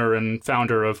and owner and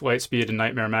founder of Lightspeed and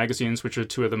Nightmare magazines, which are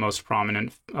two of the most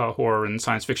prominent horror and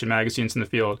science fiction magazines in the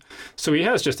field. So he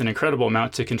has just an incredible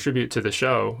amount to contribute to the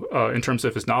show in terms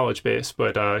of his knowledge base,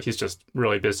 but he's just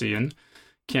really busy and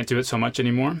can't do it so much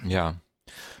anymore. Yeah.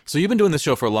 So you've been doing this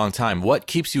show for a long time. What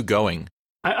keeps you going?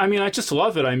 I mean, I just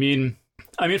love it. I mean,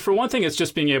 for one thing, it's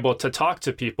just being able to talk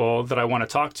to people that I want to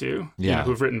talk to,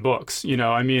 who've written books.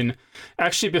 I mean,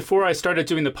 actually, before I started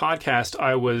doing the podcast,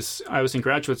 I was in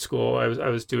graduate school. I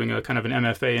was doing a kind of an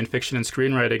MFA in fiction and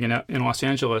screenwriting in Los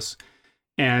Angeles.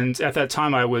 And at that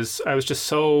time, I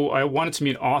wanted to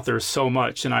meet authors so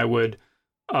much, and I would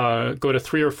go to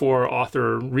 3 or 4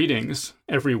 author readings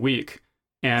every week.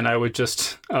 And I would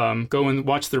just go and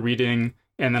watch the reading,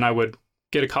 and then I would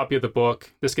get a copy of the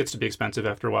book. This gets to be expensive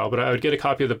after a while, but I would get a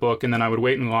copy of the book, and then I would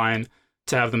wait in line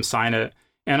to have them sign it.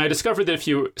 And I discovered that if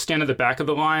you stand at the back of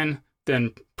the line,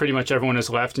 then pretty much everyone is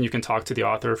left, and you can talk to the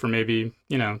author for maybe,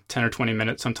 10 or 20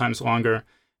 minutes, sometimes longer.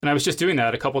 And I was just doing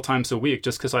that a couple times a week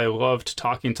just because I loved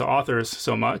talking to authors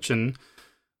so much. And,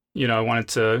 I wanted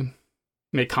to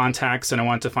make contacts, and I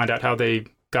wanted to find out how they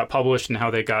got published and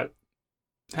how they got,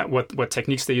 what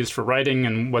techniques they used for writing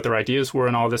and what their ideas were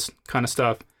and all this kind of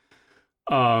stuff.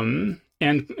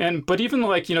 But even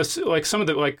like, like some of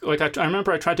the, I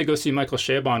remember I tried to go see Michael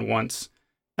Chabon once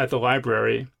at the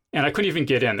library, and I couldn't even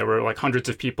get in. There were like hundreds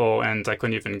of people, and I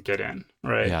couldn't even get in,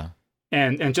 right? Yeah.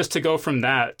 And just to go from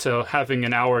that to having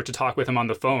an hour to talk with him on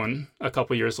the phone a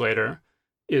couple years later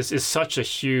is such a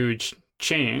huge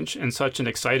change and such an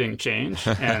exciting change.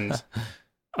 And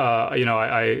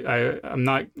I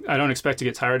don't expect to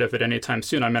get tired of it anytime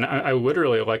soon. I mean, I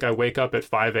literally, like, I wake up at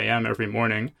 5 a.m. every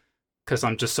morning because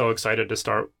I'm just so excited to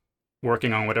start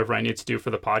working on whatever I need to do for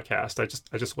the podcast.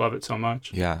 I just love it so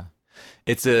much. Yeah.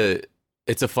 It's a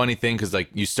funny thing because,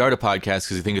 like, you start a podcast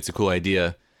because you think it's a cool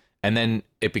idea, and then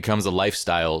it becomes a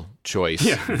lifestyle choice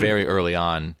very early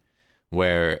on,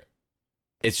 where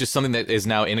it's just something that is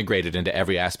now integrated into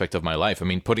every aspect of my life. I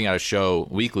mean, putting out a show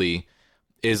weekly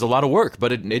is a lot of work,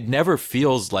 but it never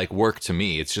feels like work to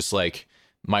me. It's just like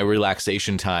my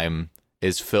relaxation time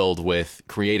is filled with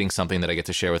creating something that I get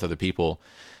to share with other people.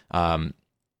 And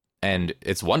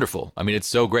it's wonderful. I mean, it's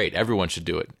so great. Everyone should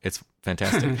do it. It's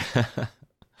fantastic.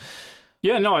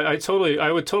 Yeah, no,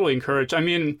 I would totally encourage. I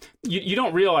mean, you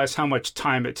don't realize how much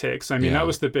time it takes. I mean, that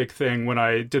was the big thing when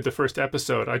I did the first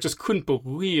episode. I just couldn't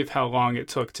believe how long it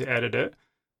took to edit it.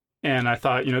 And I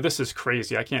thought, this is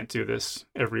crazy. I can't do this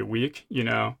every week,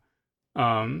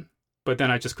 But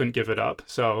then I just couldn't give it up.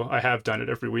 So I have done it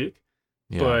every week.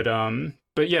 Yeah.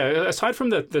 But yeah, aside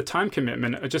from the time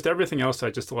commitment, just everything else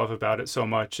I just love about it so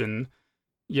much. And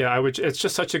yeah, it's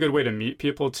just such a good way to meet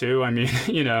people too. I mean,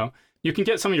 you can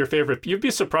get some of your favorite. You'd be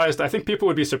surprised. I think people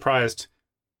would be surprised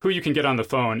who you can get on the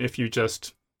phone if you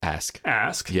just ask.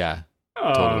 Yeah.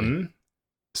 Totally.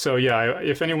 So yeah,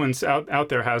 if anyone's out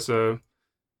there has an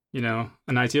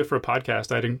idea for a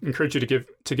podcast, I'd encourage you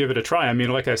to give it a try. I mean,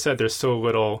 like I said, there's so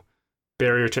little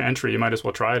barrier to entry. You might as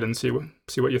well try it and see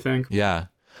what you think. Yeah.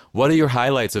 What are your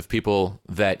highlights of people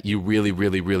that you really,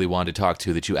 really, really want to talk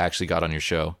to that you actually got on your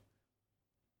show?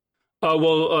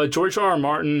 George R. R.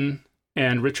 Martin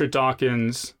and Richard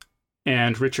Dawkins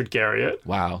and Richard Garriott.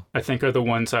 Wow. I think are the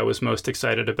ones I was most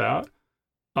excited about.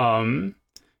 Because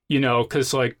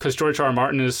George R. R.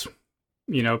 Martin is,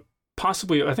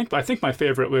 possibly, I think my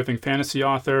favorite living fantasy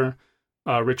author.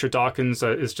 Richard Dawkins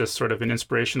is just sort of an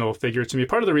inspirational figure to me.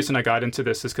 Part of the reason I got into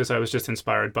this is because I was just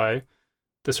inspired by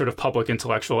the sort of public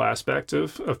intellectual aspect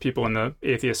of people in the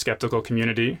atheist skeptical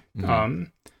community. Mm-hmm.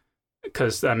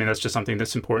 Because, I mean, that's just something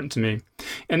that's important to me.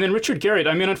 And then Richard Garriott,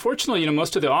 I mean, unfortunately,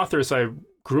 most of the authors I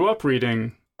grew up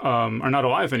reading are not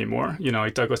alive anymore.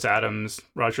 Like Douglas Adams,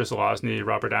 Roger Zelazny,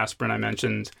 Robert Aspirin, I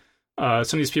mentioned. Some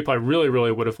of these people I really,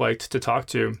 really would have liked to talk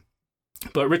to.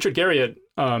 But Richard Garriott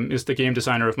is the game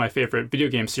designer of my favorite video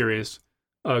game series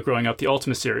growing up, the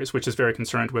Ultima series, which is very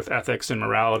concerned with ethics and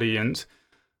morality. And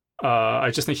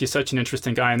I just think he's such an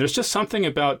interesting guy. And there's just something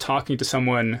about talking to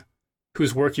someone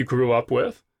whose work you grew up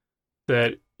with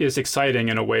that is exciting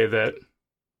in a way that,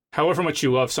 however much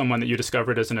you love someone that you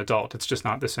discovered as an adult, it's just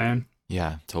not the same.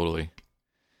 Yeah, totally.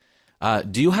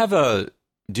 Do you have a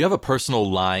personal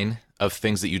line of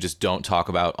things that you just don't talk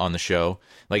about on the show?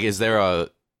 Like, is there a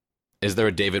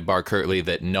David Barr Kirtley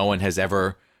that no one has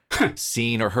ever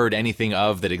seen or heard anything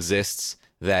of that exists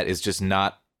that is just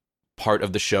not part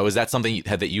of the show? Is that something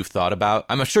that you've thought about?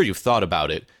 I'm sure you've thought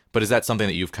about it, but is that something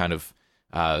that you've kind of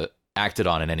acted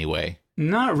on in any way?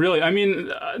 Not really. I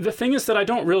mean, the thing is that I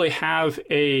don't really have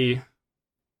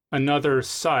another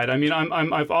side. I mean,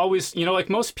 I've always, like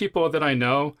most people that I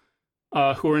know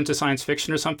who are into science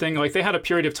fiction or something, like they had a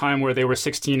period of time where they were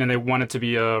 16 and they wanted to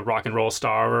be a rock and roll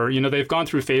star, or, they've gone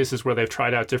through phases where they've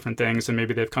tried out different things and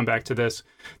maybe they've come back to this.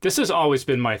 This has always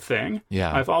been my thing.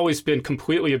 Yeah. I've always been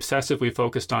completely obsessively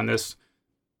focused on this,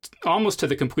 almost to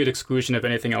the complete exclusion of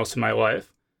anything else in my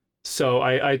life. So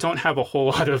I don't have a whole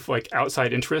lot of like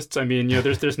outside interests. I mean,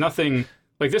 there's nothing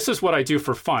like, this is what I do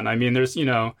for fun. I mean, there's,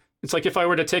 it's like if I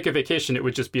were to take a vacation, it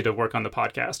would just be to work on the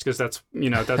podcast because that's,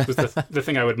 that was the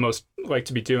thing I would most like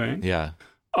to be doing. Yeah.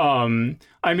 I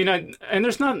mean, and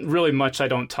there's not really much I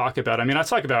don't talk about. I mean, I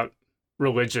talk about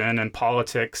religion and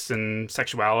politics and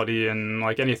sexuality and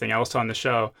like anything else on the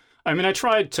show. I mean, I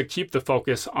tried to keep the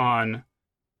focus on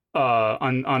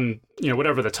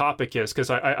whatever the topic is, because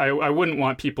I wouldn't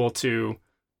want people to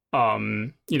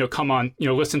come on,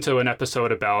 listen to an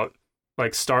episode about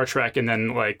like Star Trek and then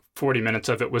like 40 minutes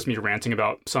of it was me ranting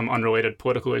about some unrelated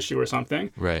political issue or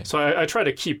something. Right. So I try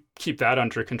to keep that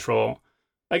under control.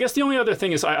 I guess the only other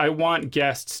thing is I want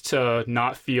guests to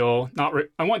not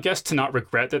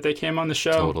regret that they came on the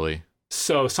show. Totally.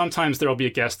 So sometimes there'll be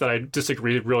a guest that I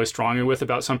disagree really strongly with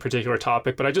about some particular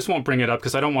topic, but I just won't bring it up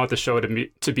because I don't want the show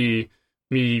to be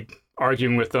me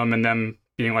arguing with them and them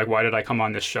being like, why did I come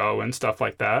on this show and stuff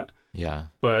like that. Yeah.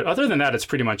 But other than that, it's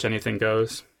pretty much anything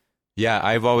goes. Yeah,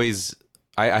 I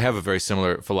have a very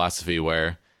similar philosophy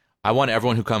where I want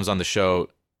everyone who comes on the show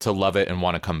to love it and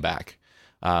want to come back.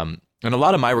 And a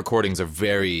lot of my recordings are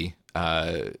very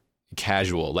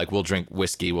casual. Like we'll drink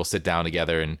whiskey, we'll sit down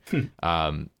together and,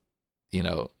 and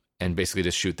basically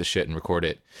just shoot the shit and record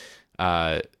it.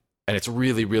 And it's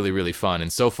really, really, really fun.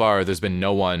 And so far, there's been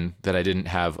no one that I didn't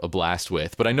have a blast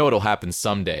with. But I know it'll happen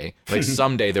someday. Like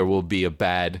someday there will be a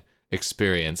bad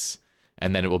experience,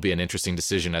 and then it will be an interesting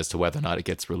decision as to whether or not it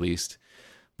gets released.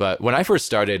 But when I first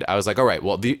started, I was like, all right,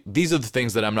 well, these are the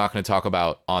things that I'm not going to talk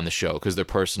about on the show because they're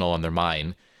personal and they're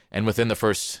mine. And within the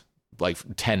first,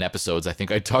 10 episodes, I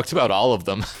think I talked about all of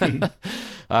them.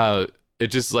 It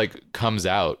just, comes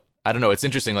out. I don't know. It's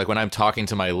interesting. Like, when I'm talking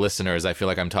to my listeners, I feel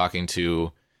like I'm talking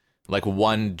to,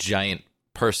 one giant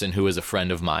person who is a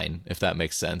friend of mine, if that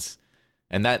makes sense.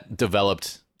 And that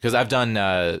developed, because I've done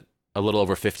a little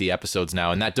over 50 episodes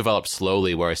now, and that developed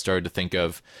slowly where I started to think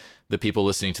of the people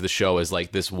listening to the show as,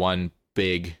 this one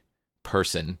big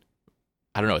person.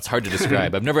 I don't know. It's hard to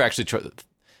describe. I've never actually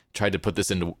tried to put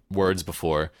this into words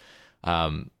before,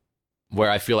 where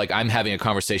I feel like I'm having a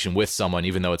conversation with someone,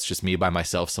 even though it's just me by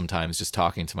myself sometimes, just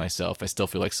talking to myself. I still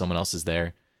feel like someone else is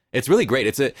there. It's really great.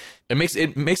 It makes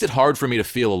it hard for me to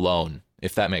feel alone,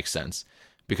 if that makes sense,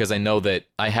 because I know that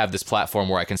I have this platform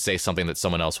where I can say something that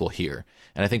someone else will hear.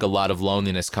 And I think a lot of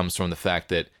loneliness comes from the fact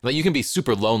that you can be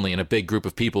super lonely in a big group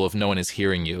of people if no one is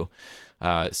hearing you.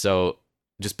 So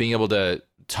just being able to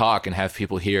talk and have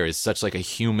people hear is such a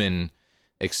human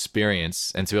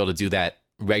experience, and to be able to do that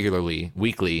regularly,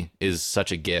 weekly, is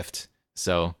such a gift.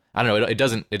 So I don't know. It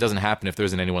doesn't happen if there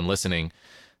isn't anyone listening.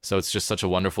 So it's just such a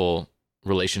wonderful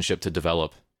relationship to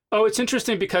develop. Oh, it's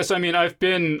interesting because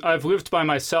I've lived by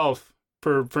myself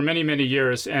for many, many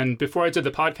years. And before I did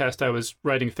the podcast, I was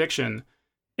writing fiction,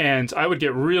 and I would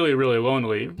get really, really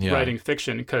lonely writing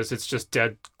fiction because it's just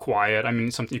dead quiet. I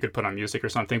mean, something you could put on music or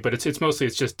something, but it's mostly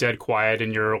just dead quiet,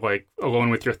 and you're alone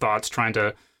with your thoughts trying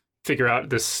to figure out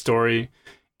this story.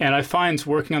 And I find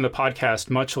working on the podcast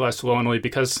much less lonely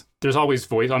because there's always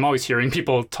voice. I'm always hearing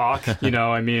people talk,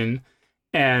 and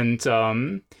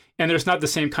there's not the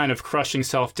same kind of crushing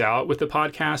self-doubt with the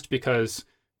podcast because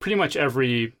pretty much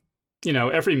every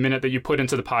minute that you put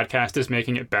into the podcast is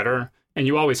making it better. And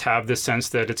you always have this sense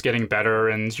that it's getting better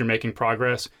and you're making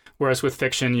progress. Whereas with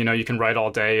fiction, you can write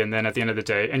all day, and then at the end of the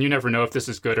day, and you never know if this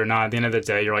is good or not. At the end of the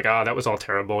day, you're like, that was all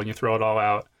terrible, and you throw it all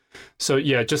out. So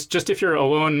yeah, just if you're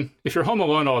alone, if you're home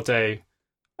alone all day,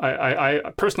 I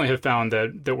personally have found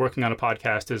that working on a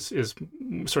podcast is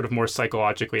sort of more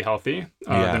psychologically healthy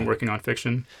than working on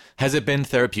fiction. Has it been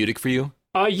therapeutic for you?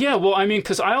 Yeah. Well, I mean,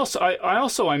 because I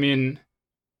also,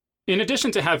 in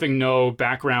addition to having no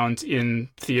background in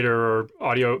theater or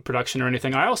audio production or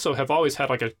anything, I also have always had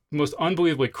a most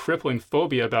unbelievably crippling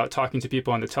phobia about talking to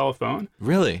people on the telephone.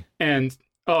 Really? And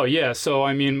oh yeah, so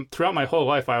throughout my whole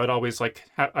life, I would always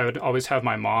have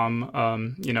my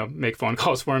mom, make phone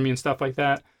calls for me and stuff like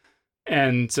that.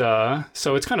 And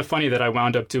so it's kind of funny that I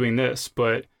wound up doing this,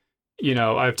 but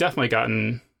I've definitely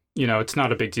gotten, it's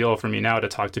not a big deal for me now to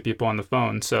talk to people on the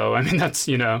phone. So that's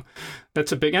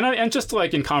that's a big and just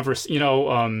in converse,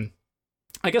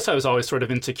 I guess I was always sort of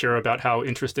insecure about how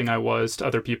interesting I was to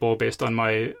other people based on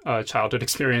my childhood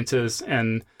experiences.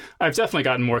 And I've definitely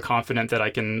gotten more confident that I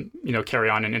can, carry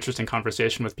on an interesting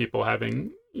conversation with people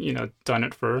having, done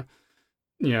it for,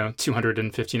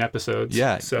 215 episodes.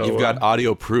 Yeah. So you've got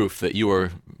audio proof that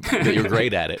you're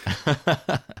great at it.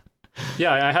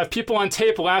 Yeah. I have people on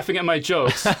tape laughing at my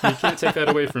jokes. You can't take that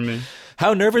away from me.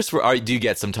 How nervous do you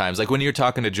get sometimes? Like when you're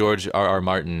talking to George R.R.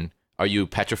 Martin, are you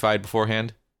petrified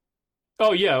beforehand?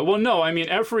 Oh, yeah. Well, no, I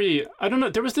don't know.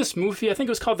 There was this movie, I think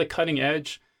it was called The Cutting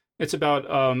Edge. It's about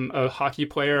a hockey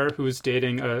player who's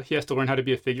dating, he has to learn how to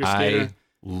be a figure skater. I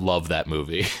love that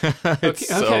movie.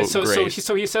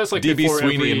 So he says D.B.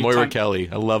 Sweeney and Moira Kelly.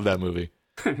 I love that movie.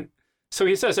 So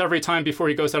he says every time before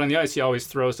he goes out on the ice, he always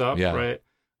throws up, right?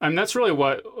 That's really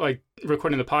what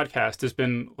recording the podcast has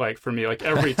been like for me.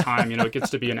 Every time, it gets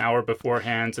to be an hour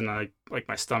beforehand, and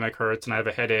my stomach hurts, and I have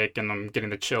a headache, and I'm getting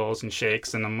the chills and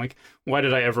shakes, and I'm like, why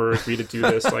did I ever agree to do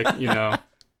this? And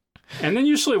then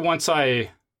usually once I,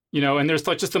 and there's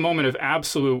just a moment of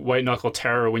absolute white knuckle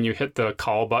terror when you hit the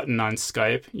call button on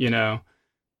Skype,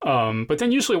 but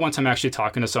then usually once I'm actually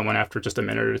talking to someone after just a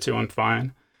minute or two, I'm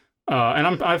fine. And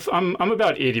I'm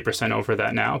about 80% over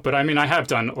that now. But I have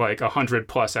done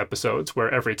 100+ episodes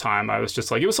where every time I was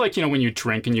just it was when you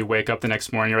drink and you wake up the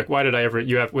next morning, you're like, why did I ever,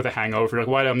 you have with a hangover, you're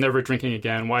like, why, I'm never drinking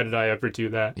again. Why did I ever do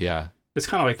that? Yeah. It's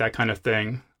kind of like that kind of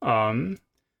thing.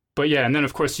 But yeah, and then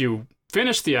of course you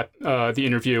finish the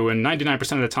interview, and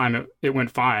 99% of the time it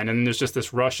went fine, and then there's just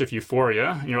this rush of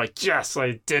euphoria, and you're like, yes,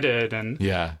 I did it. And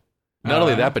yeah, not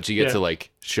only that, but you get to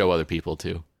like show other people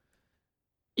too.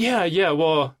 Yeah,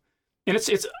 well, and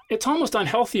it's almost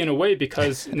unhealthy in a way,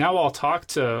 because now I'll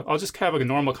just have like a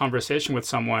normal conversation with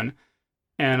someone,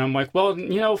 and I'm like, well,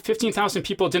 15,000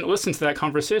 people didn't listen to that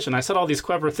conversation. I said all these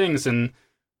clever things, and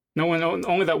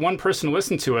only that one person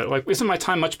listened to it. Like, isn't my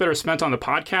time much better spent on the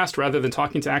podcast rather than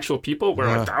talking to actual people, where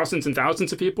like thousands and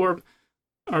thousands of people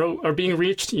are being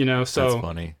reached? So that's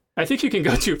funny. I think you can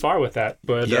go too far with that.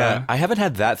 But yeah, I haven't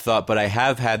had that thought, but I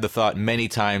have had the thought many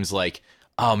times, like,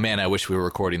 oh man, I wish we were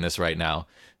recording this right now,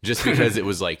 just because it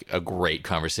was like a great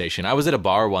conversation. I was at a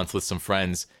bar once with some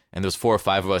friends, and there was 4 or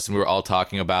 5 of us, and we were all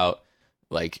talking about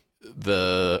like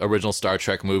the original Star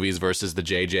Trek movies versus the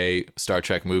JJ Star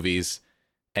Trek movies.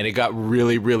 And it got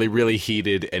really, really, really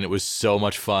heated, and it was so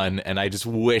much fun. And I just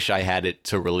wish I had it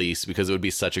to release, because it would be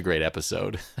such a great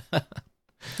episode.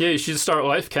 Yeah, you should start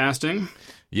live casting.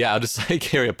 Yeah, I'll just like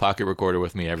carry a pocket recorder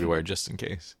with me everywhere just in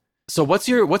case. So what's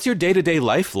your day-to-day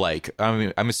life like? I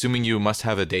mean, I'm assuming you must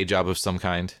have a day job of some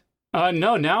kind.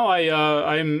 No, now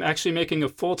I'm actually making a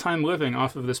full-time living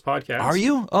off of this podcast. Are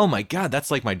you? Oh my God, that's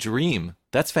like my dream.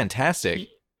 That's fantastic.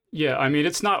 Yeah, I mean,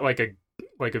 it's not like a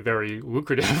very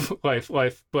lucrative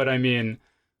life, but I mean,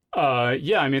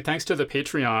 thanks to the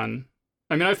Patreon.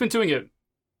 I mean, I've been doing it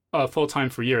full-time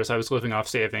for years. I was living off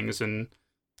savings and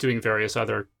doing various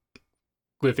other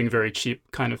living very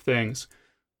cheap kind of things.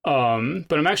 But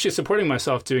I'm actually supporting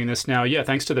myself doing this now. Yeah,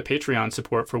 thanks to the Patreon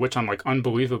support, for which I'm like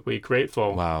unbelievably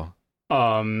grateful. Wow.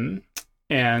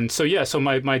 And so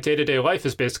my day-to-day life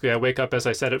is basically, I wake up, as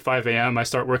I said, at 5 a.m. I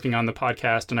start working on the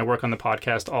podcast, and I work on the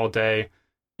podcast all day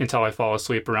until I fall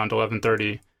asleep around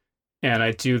 11:30. And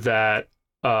I do that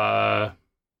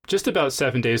just about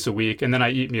 7 days a week. And then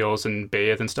I eat meals and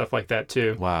bathe and stuff like that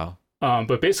too. Wow.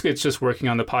 But basically it's just working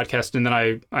on the podcast. And then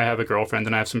I have a girlfriend,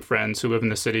 and I have some friends who live in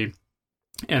the city.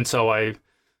 And so I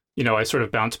sort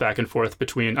of bounce back and forth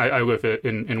between, I live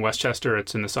in Westchester.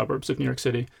 It's in the suburbs of New York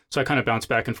City. So I kind of bounce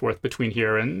back and forth between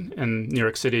here and New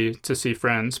York City to see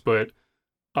friends. But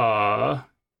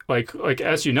like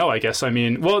as you know, I guess, I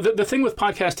mean, well, the thing with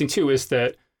podcasting too is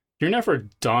that you're never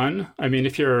done. I mean,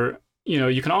 if you're,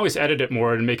 you can always edit it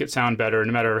more and make it sound better,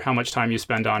 no matter how much time you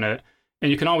spend on it. And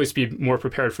you can always be more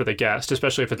prepared for the guest,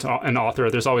 especially if it's an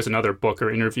author. There's always another book or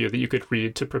interview that you could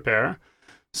read to prepare.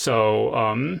 So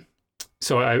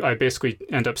I basically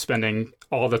end up spending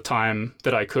all the time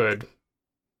that I could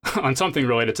on something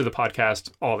related to the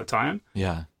podcast all the time.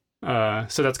 Yeah.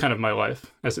 So that's kind of my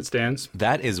life as it stands.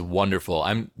 That is wonderful.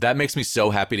 That makes me so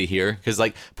happy to hear, because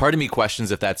like part of me questions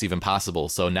if that's even possible.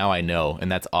 So now I know,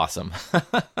 and that's awesome.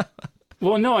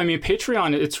 Well, no, I mean,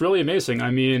 Patreon, it's really amazing. I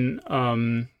mean,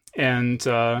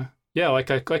 yeah,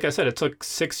 like I said, it took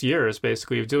 6 years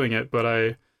basically of doing it, but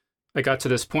I got to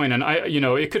this point, and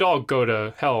it could all go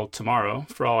to hell tomorrow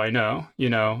for all I know,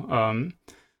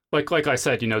 Like I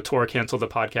said, Tor canceled the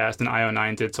podcast, and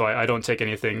IO9 did, so I don't take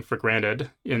anything for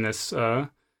granted in this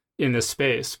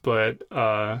space. But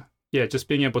yeah, just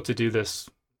being able to do this,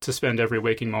 to spend every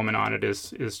waking moment on it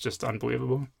is just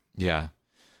unbelievable. Yeah,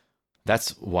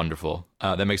 that's wonderful.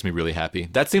 That makes me really happy.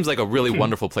 That seems like a really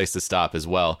wonderful place to stop as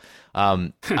well.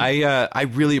 I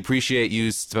really appreciate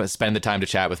you spending the time to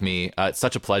chat with me. It's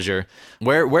such a pleasure.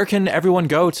 Where can everyone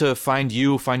go to find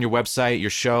you, find your website, your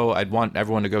show? I'd want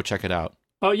everyone to go check it out.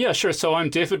 Oh, yeah, sure. So I'm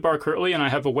David Barr Kirtley, and I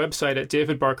have a website at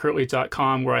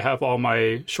davidbarrkirtley.com where I have all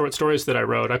my short stories that I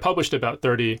wrote. I published about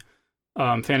 30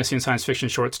 fantasy and science fiction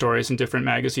short stories in different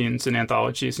magazines and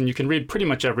anthologies, and you can read pretty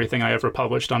much everything I ever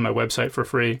published on my website for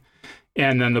free.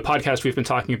 And then the podcast we've been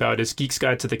talking about is Geek's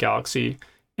Guide to the Galaxy,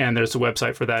 and there's a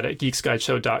website for that at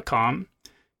geeksguideshow.com.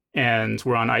 And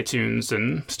we're on iTunes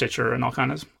and Stitcher and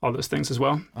all those things as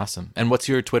well. Awesome. And what's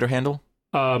your Twitter handle?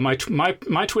 My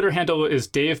Twitter handle is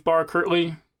Dave Barr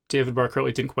Kirtley. David Barr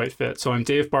Kirtley didn't quite fit, so I'm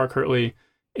Dave Barr Kirtley.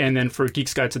 And then for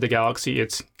Geek's Guide to the Galaxy,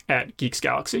 it's at Geeks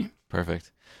Galaxy.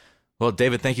 Perfect. Well,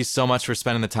 David, thank you so much for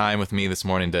spending the time with me this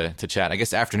morning to chat. I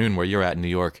guess afternoon where you're at in New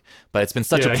York, but it's been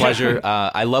such a pleasure.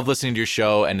 I love listening to your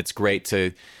show, and it's great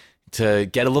to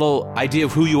get a little idea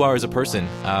of who you are as a person.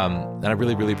 And I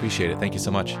really, really appreciate it. Thank you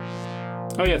so much.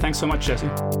 Oh yeah, thanks so much, Jesse.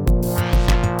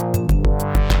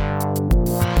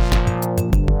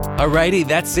 Alrighty,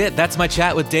 that's it. That's my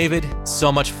chat with David.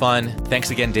 So much fun.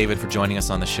 Thanks again, David, for joining us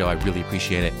on the show. I really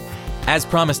appreciate it. As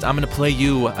promised, I'm going to play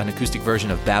you an acoustic version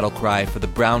of Battle Cry for the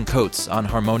Brown Coats on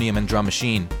Harmonium and Drum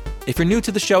Machine. If you're new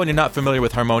to the show and you're not familiar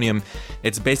with Harmonium,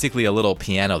 it's basically a little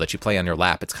piano that you play on your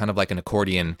lap. It's kind of like an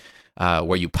accordion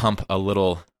where you pump a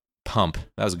little pump.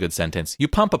 That was a good sentence. You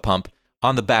pump a pump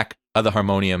on the back of the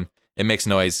harmonium. It makes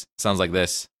noise. Sounds like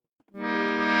this.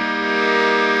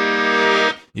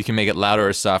 You can make it louder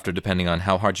or softer depending on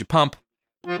how hard you pump.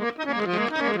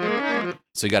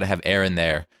 So you got to have air in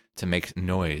there to make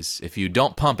noise. If you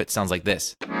don't pump, it sounds like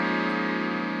this.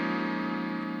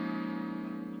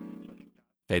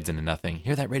 Fades into nothing.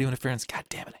 Hear that radio interference? God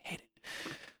damn it, I hate it.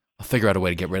 I'll figure out a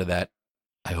way to get rid of that.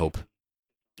 I hope.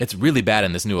 It's really bad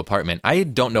in this new apartment. I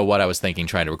don't know what I was thinking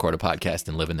trying to record a podcast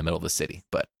and live in the middle of the city,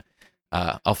 but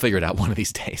I'll figure it out one of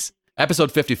these days.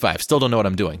 Episode 55. Still don't know what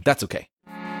I'm doing. That's okay.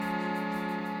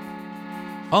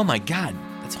 Oh my God,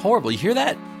 that's horrible. You hear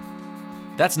that?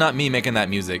 That's not me making that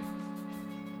music.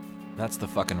 That's the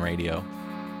fucking radio.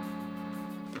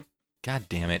 God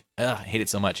damn it. Ugh, I hate it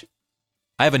so much.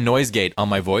 I have a noise gate on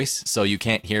my voice, so you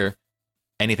can't hear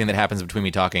anything that happens between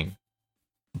me talking.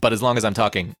 But as long as I'm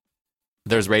talking,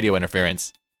 there's radio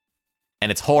interference.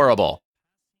 And it's horrible.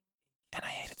 And I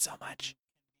hate it so much.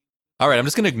 All right, I'm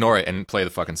just going to ignore it and play the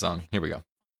fucking song. Here we go.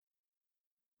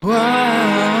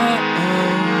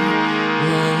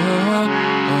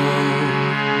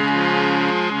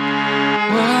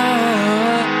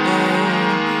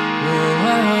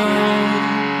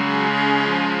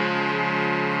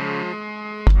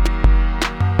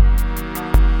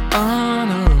 On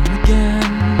our own again,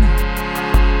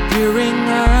 peering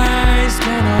eyes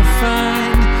cannot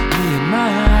find me and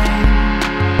mine.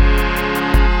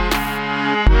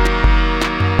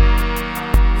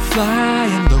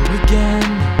 Flying low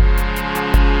again,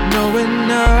 knowing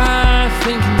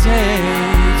nothing can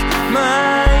take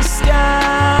my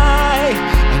sky. I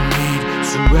need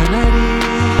serenity,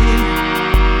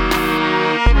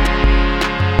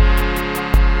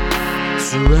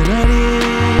 serenity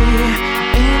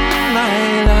in my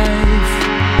life.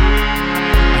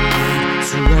 I need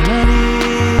serenity,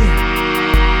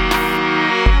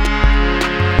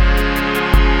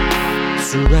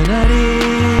 serenity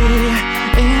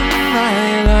in my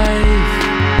life.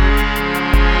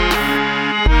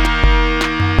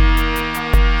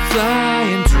 Fly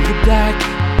into the black,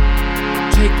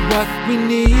 take what we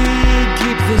need,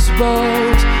 keep this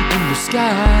boat in the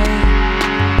sky.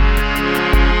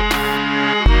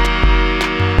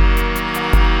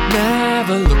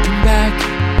 Never looking back,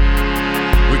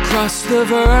 we cross the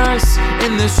verse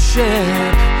in this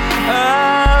ship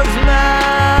of mine.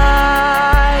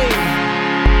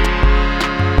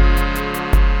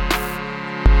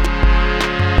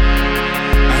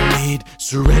 I need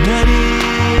serenity,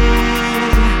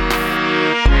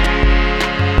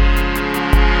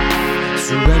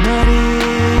 serenity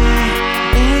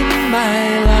in my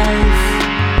life.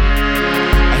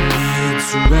 I need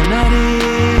serenity,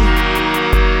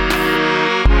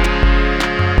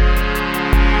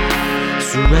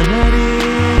 serenity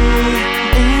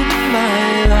in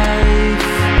my life.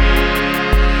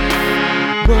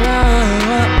 Whoa,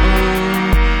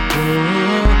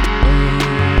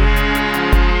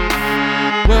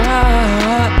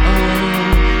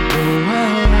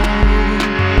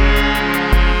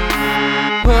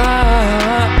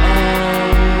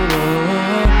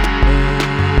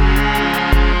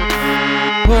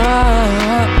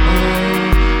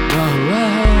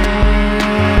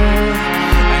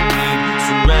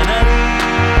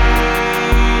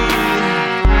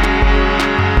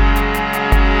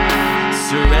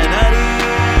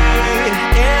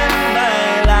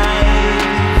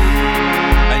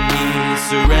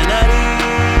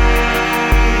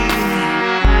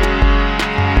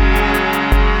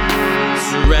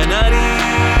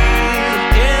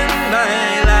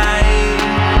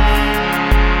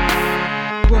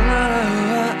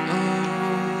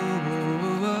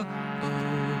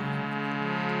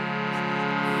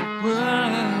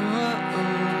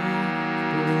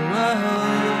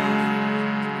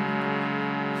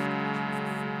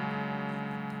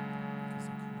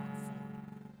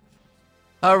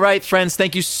 All right, friends,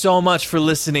 thank you so much for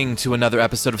listening to another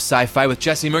episode of Sci-Fi with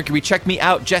Jesse Mercury. Check me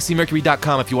out,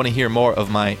 jessemercury.com, if you want to hear more of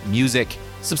my music.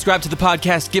 Subscribe to the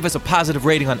podcast, give us a positive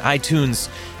rating on iTunes,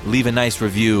 leave a nice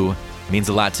review. It means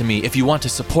a lot to me. If you want to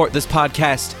support this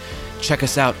podcast, check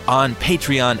us out on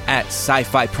Patreon at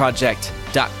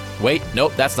Wait,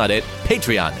 nope, that's not it.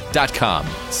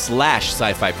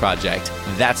 Patreon.com/sci-fi project.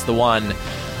 That's the one.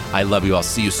 I love you. I'll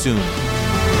see you soon.